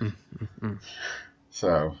 Mm-hmm.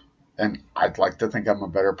 So, and I'd like to think I'm a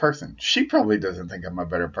better person. She probably doesn't think I'm a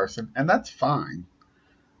better person, and that's fine.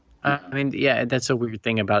 I mean, yeah, that's a weird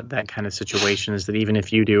thing about that kind of situation is that even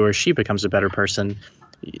if you do or she becomes a better person,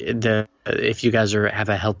 if you guys have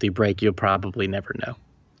a healthy break, you'll probably never know.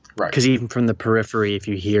 Right. Because even from the periphery, if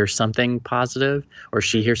you hear something positive or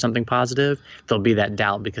she hears something positive, there'll be that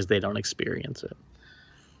doubt because they don't experience it.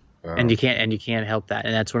 And you can't help that.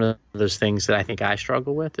 And that's one of those things that I think I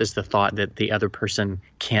struggle with is the thought that the other person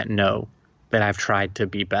can't know that I've tried to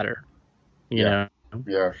be better. You know?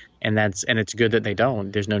 Yeah. And it's good that they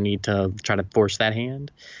don't. There's no need to try to force that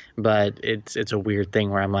hand. But it's a weird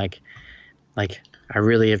thing where I'm like I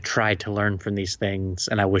really have tried to learn from these things,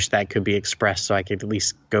 and I wish that could be expressed so I could at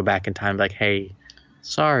least go back in time like, hey,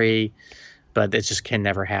 sorry, but it just can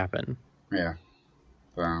never happen. Yeah.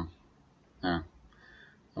 So, yeah.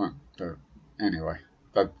 Anyway,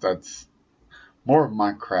 that's more of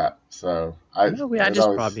my crap. So I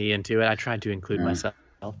just brought me into it. I tried to include myself.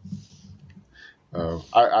 I'll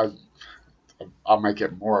make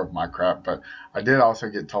it more of my crap. But I did also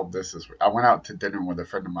get told this week. I went out to dinner with a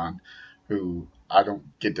friend of mine who I don't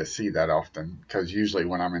get to see that often because usually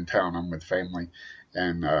when I'm in town, I'm with family,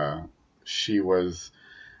 and she's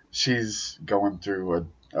going through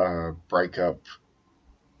a breakup.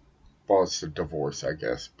 Well, it's a divorce, I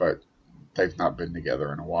guess, but they've not been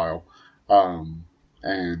together in a while. And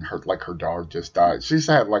her dog just died. She's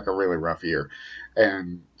had like a really rough year.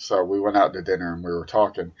 And so we went out to dinner and we were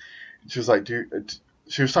talking. She was like,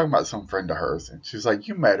 she was talking about some friend of hers. And she was like,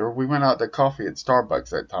 you met her. We went out to coffee at Starbucks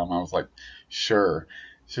that time. I was like, sure.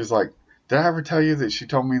 She was like, did I ever tell you that she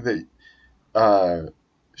told me that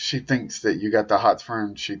she thinks that you got the hots for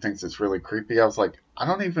him? She thinks it's really creepy. I was like, I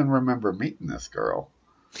don't even remember meeting this girl.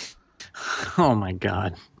 Oh my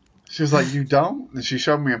God. She was like, you don't? And she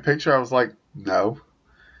showed me a picture. I was like, no.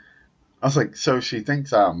 I was like, so she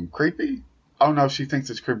thinks I'm creepy? Oh no, she thinks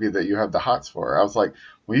it's creepy that you have the hots for her. I was like,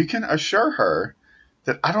 well, you can assure her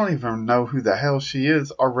that I don't even know who the hell she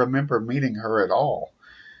is or remember meeting her at all.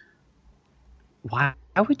 Why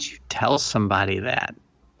would you tell somebody that?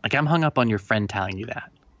 Like, I'm hung up on your friend telling you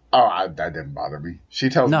that. Oh, that didn't bother me. She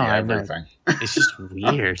tells me everything. It's just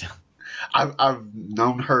weird. I've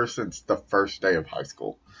known her since the first day of high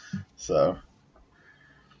school. So,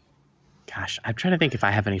 gosh, I'm trying to think if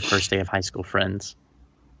I have any first day of high school friends.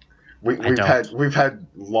 We've had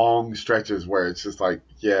long stretches where it's just like,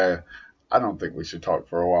 yeah, I don't think we should talk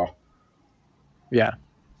for a while. Yeah.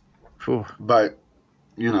 Whew. But,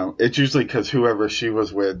 you know, it's usually because whoever she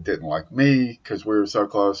was with didn't like me because we were so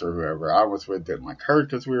close, or whoever I was with didn't like her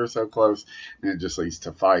because we were so close, and it just leads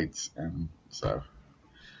to fights, and so.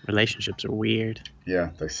 Relationships are weird. Yeah,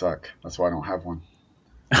 they suck. That's why I don't have one.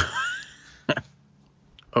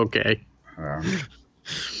 Okay.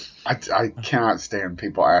 I cannot stand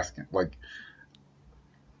people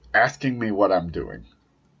asking me what I'm doing.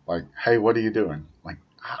 Like, hey, what are you doing? Like,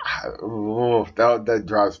 that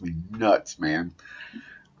drives me nuts, man.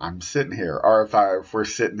 I'm sitting here, or if we're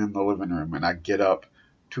sitting in the living room and I get up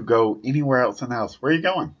to go anywhere else in the house, where are you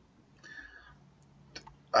going?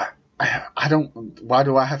 I don't. Why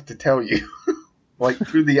do I have to tell you? Like,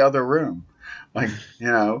 to the other room. Like, you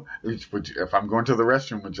know, if I'm going to the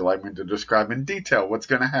restroom, would you like me to describe in detail what's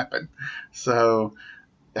going to happen? So,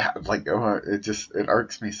 like, it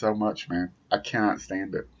irks me so much, man. I cannot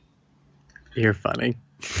stand it. You're funny.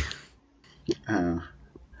 I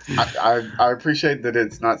appreciate that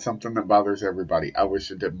it's not something that bothers everybody. I wish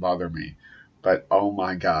it didn't bother me. But, oh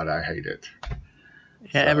my God, I hate it.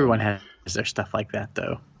 Yeah, everyone has their stuff like that,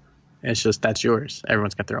 though. It's just, that's yours.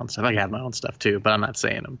 Everyone's got their own stuff. I have my own stuff, too, but I'm not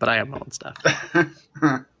saying them. But I have my own stuff.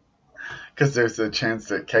 Because there's a chance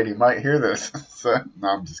that Katie might hear this. So, no,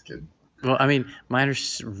 I'm just kidding. Well, I mean, mine are,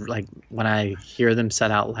 like, when I hear them said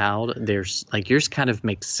out loud, there's, like, yours kind of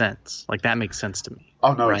makes sense. Like, that makes sense to me.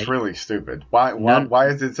 Oh, no, right? It's really stupid. Why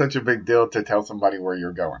is it such a big deal to tell somebody where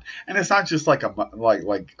you're going? And it's not just like a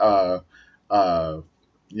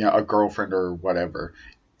girlfriend or whatever.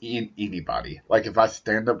 Anybody. Like, if I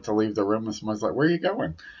stand up to leave the room and someone's like, where are you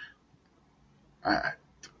going?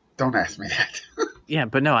 Don't ask me that. Yeah,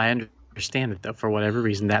 but no, I understand it, though. For whatever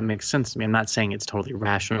reason, that makes sense to me. I'm not saying it's totally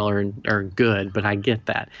rational or good, but I get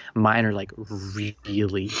that. Mine are, like,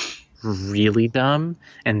 really, really dumb,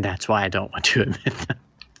 and that's why I don't want to admit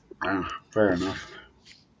them. Fair enough.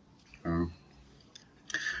 I'm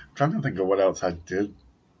trying to think of what else I did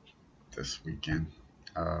this weekend.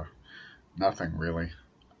 Nothing really,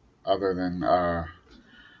 other than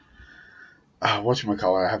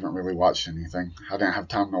whatchamacallit, I haven't really watched anything. I didn't have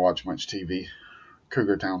time to watch much TV.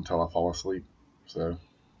 Cougar Town till I fall asleep. So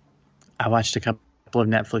I watched a couple of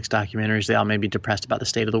Netflix documentaries. They all made me depressed about the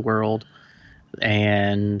state of the world.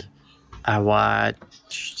 And I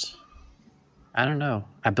watched, I don't know.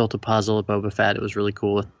 I built a puzzle of Boba Fett. It was really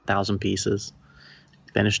cool. 1,000 pieces.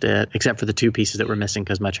 Finished it, except for the 2 pieces that were missing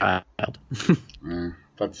because my child.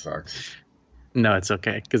 That sucks. No, it's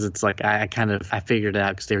okay, because it's like I figured it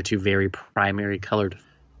out because they were 2 very primary colored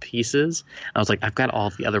pieces. I was like, I've got all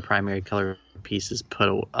the other primary color pieces put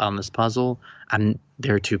on this puzzle.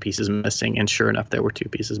 There are 2 pieces missing, and sure enough, there were 2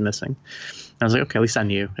 pieces missing. I was like, okay, at least I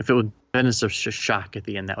knew. If it would have been a shock at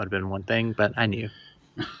the end, that would have been one thing, but I knew.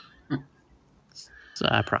 So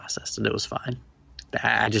I processed it. It was fine.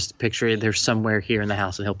 I just picture it. They're somewhere here in the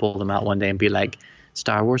house, and he'll pull them out one day and be like,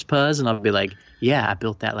 Star Wars Puzz, and I'll be like, yeah, I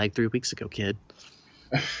built that like 3 weeks ago, kid.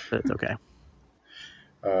 But it's okay.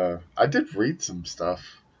 I did read some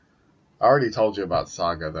stuff. I already told you about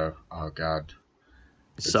Saga, though. Oh, God.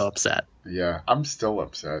 So upset. Yeah, I'm still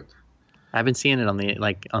upset. I've been seeing it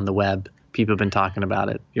on the web. People have been talking about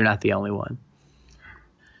it. You're not the only one.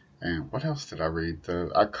 And what else did I read?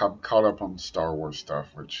 I caught up on Star Wars stuff,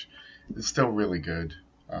 which is still really good.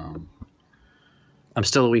 I'm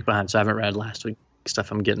still a week behind, so I haven't read last week's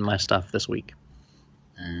stuff. I'm getting my stuff this week.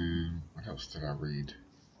 And what else did I read?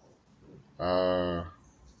 I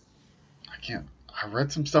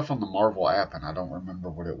read some stuff on the Marvel app, and I don't remember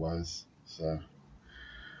what it was. So,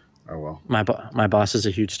 oh well. My boss is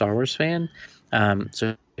a huge Star Wars fan.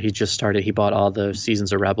 So he bought all the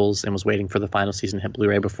seasons of Rebels and was waiting for the final season to hit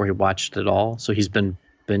Blu-ray before he watched it all. So he's been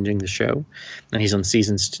binging the show, and he's on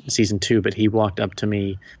season 2. But he walked up to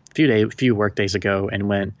me a few work days ago and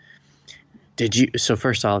went, "Did you?" So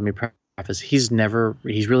first of all, let me preface: he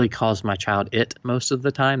really calls my child it most of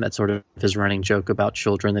the time. That's sort of his running joke about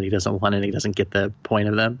children, that he doesn't want and he doesn't get the point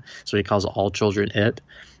of them. So he calls all children it.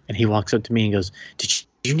 And he walks up to me and goes, "Did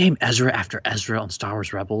you name Ezra after Ezra on Star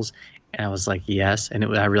Wars Rebels?" And I was like, yes. And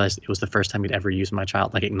I realized it was the first time he'd ever used my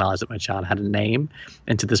child, like acknowledged that my child had a name.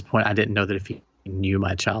 And to this point, I didn't know that if he knew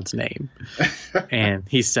my child's name. And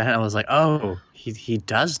he said, I was like, oh, he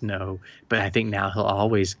does know. But I think now he'll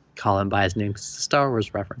always call him by his name because it's a Star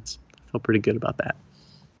Wars reference. I feel pretty good about that.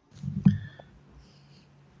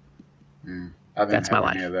 I didn't That's have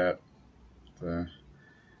my any life. of that. So,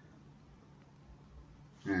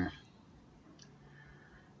 yeah.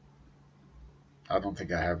 I don't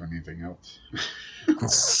think I have anything else.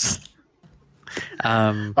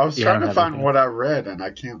 I was trying to find what I read, and I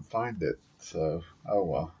can't find it. So, oh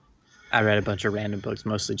well. I read a bunch of random books,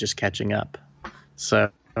 mostly just catching up.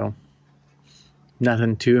 So,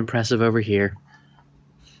 nothing too impressive over here.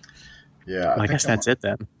 Yeah, I guess that's it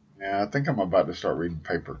then. Yeah, I think I'm about to start reading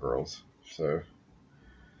Paper Girls. So,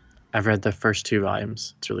 I've read the first 2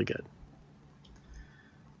 volumes. It's really good.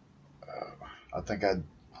 I think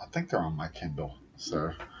they're on my Kindle.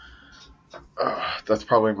 So, that's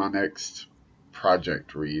probably my next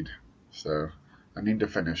project read. So, I need to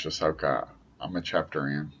finish Ahsoka. I'm a chapter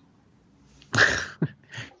in. A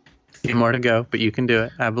few more to go, but you can do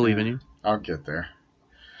it. I believe in you. I'll get there.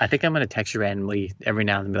 I think I'm going to text you randomly every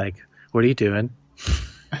now and then and be like, what are you doing?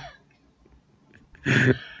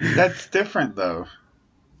 That's different, though.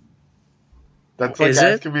 That's like Is it?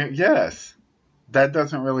 asking me. Yes. That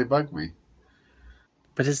doesn't really bug me.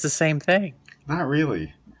 But it's the same thing. Not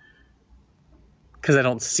really. Because I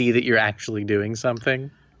don't see that you're actually doing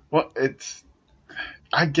something. Well,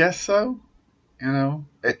 I guess so. You know,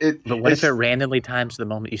 But what if it randomly times the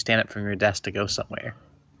moment you stand up from your desk to go somewhere?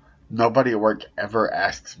 Nobody at work ever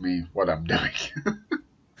asks me what I'm doing.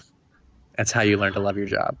 That's how you learn to love your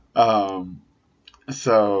job.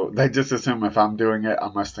 So they just assume if I'm doing it, I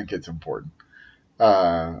must think it's important.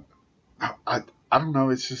 I don't know.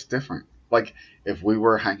 It's just different. Like if we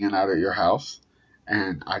were hanging out at your house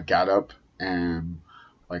and I got up and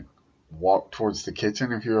like walked towards the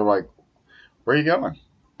kitchen, if you were like, "Where are you going?"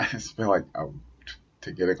 I'd just be like, "Oh,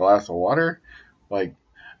 to get a glass of water." Like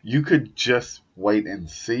you could just wait and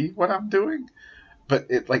see what I'm doing, but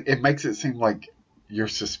it makes it seem like you're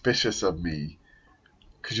suspicious of me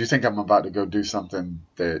because you think I'm about to go do something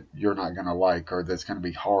that you're not going to like or that's going to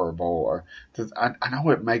be horrible. Or I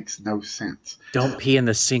know it makes no sense. Don't pee in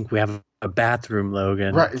the sink. We have a bathroom,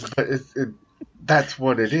 Logan. Right, but that's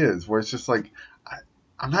what it is, where it's just like,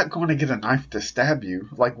 I'm not going to get a knife to stab you.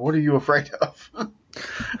 Like, what are you afraid of?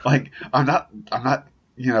 Like, I'm not,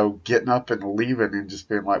 getting up and leaving and just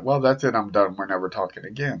being like, well, that's it, I'm done, we're never talking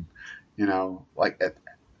again. Like,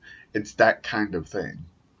 it's that kind of thing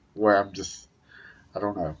where I'm just, I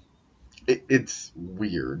don't know. It's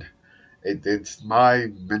weird. It's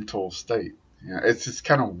my mental state. You know, it's this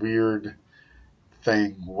kind of weird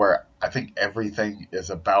thing where I think everything is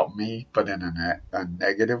about me, but in a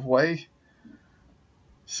negative way.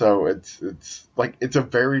 So it's like it's a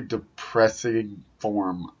very depressing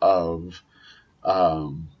form of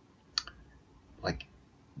like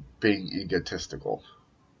being egotistical.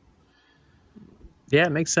 Yeah,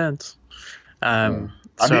 it makes sense. I need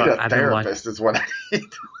a therapist is what I need.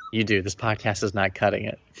 You do. This podcast is not cutting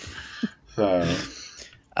it. So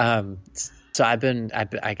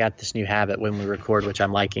I got this new habit when we record, which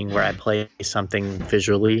I'm liking, where I play something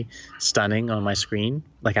visually stunning on my screen.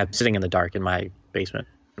 Like I'm sitting in the dark in my basement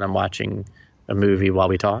and I'm watching a movie while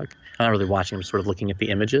we talk. I'm not really watching, I'm sort of looking at the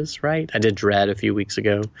images, right? I did Dread a few weeks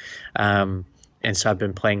ago. And so I've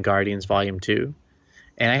been playing Guardians Volume 2.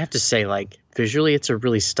 And I have to say, like, visually, it's a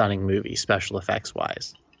really stunning movie, special effects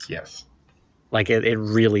wise. Yes. Like, it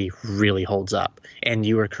really, really holds up. And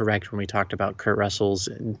you were correct when we talked about Kurt Russell's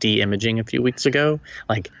de-imaging a few weeks ago.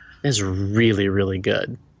 Like, it's really, really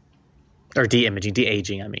good. Or de-imaging,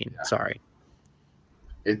 de-aging, I mean. Yeah. Sorry.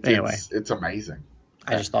 Anyway. It's amazing.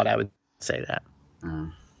 I just thought I would say that.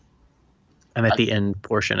 I'm at the end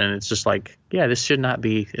portion, and it's just like, yeah, this should not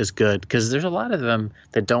be as good. Because there's a lot of them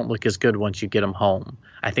that don't look as good once you get them home.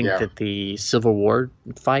 I think that the Civil War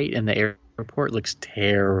fight in the airport looks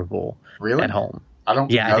terrible at home. I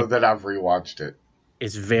don't know that I've rewatched it.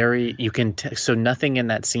 It's very, you can, so nothing in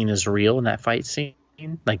that scene is real, in that fight scene.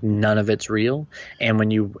 Like none of it's real. And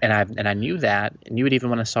when you, and I knew that, and knew it even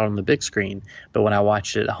when I saw it on the big screen. But when I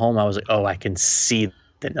watched it at home, I was like, oh, I can see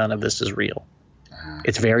that none of this is real.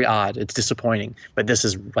 It's very odd. It's disappointing. But this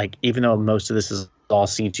is like, even though most of this is all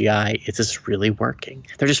CGI, it's just really working.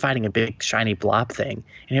 They're just fighting a big shiny blob thing,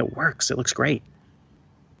 and it works. It looks great.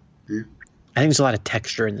 Yeah. I think there's a lot of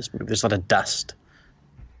texture in this movie. There's a lot of dust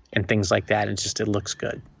and things like that. It's just, it looks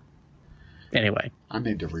good. Anyway. I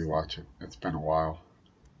need to rewatch it. It's been a while.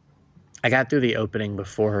 I got through the opening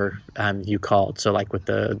before you called. So like with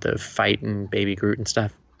the fight and Baby Groot and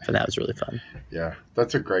stuff. And that was really fun. Yeah,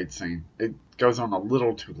 that's a great scene. It goes on a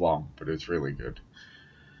little too long, but it's really good.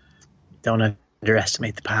 Don't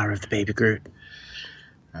underestimate the power of the Baby Groot.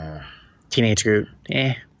 Teenage Groot.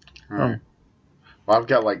 All right. Well, I've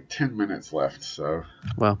got like 10 minutes left, so.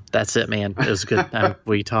 Well, that's it, man. It was good.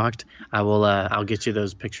 We talked. I'll get you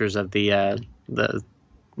those pictures of the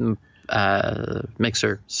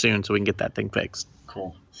mixer soon, so we can get that thing fixed.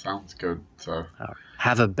 Cool. Sounds good. So.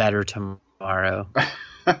 Have a better tomorrow.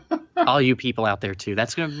 All you people out there too.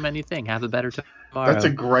 That's going to be my new thing. Have a better tomorrow. That's a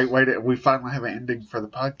great way to. We finally have an ending for the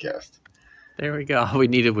podcast. There we go. All we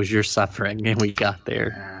needed was your suffering, and we got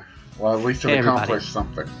there. Yeah. Well, at least it accomplished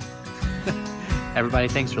something. Everybody,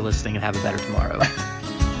 thanks for listening, and have a better tomorrow.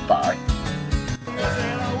 Bye.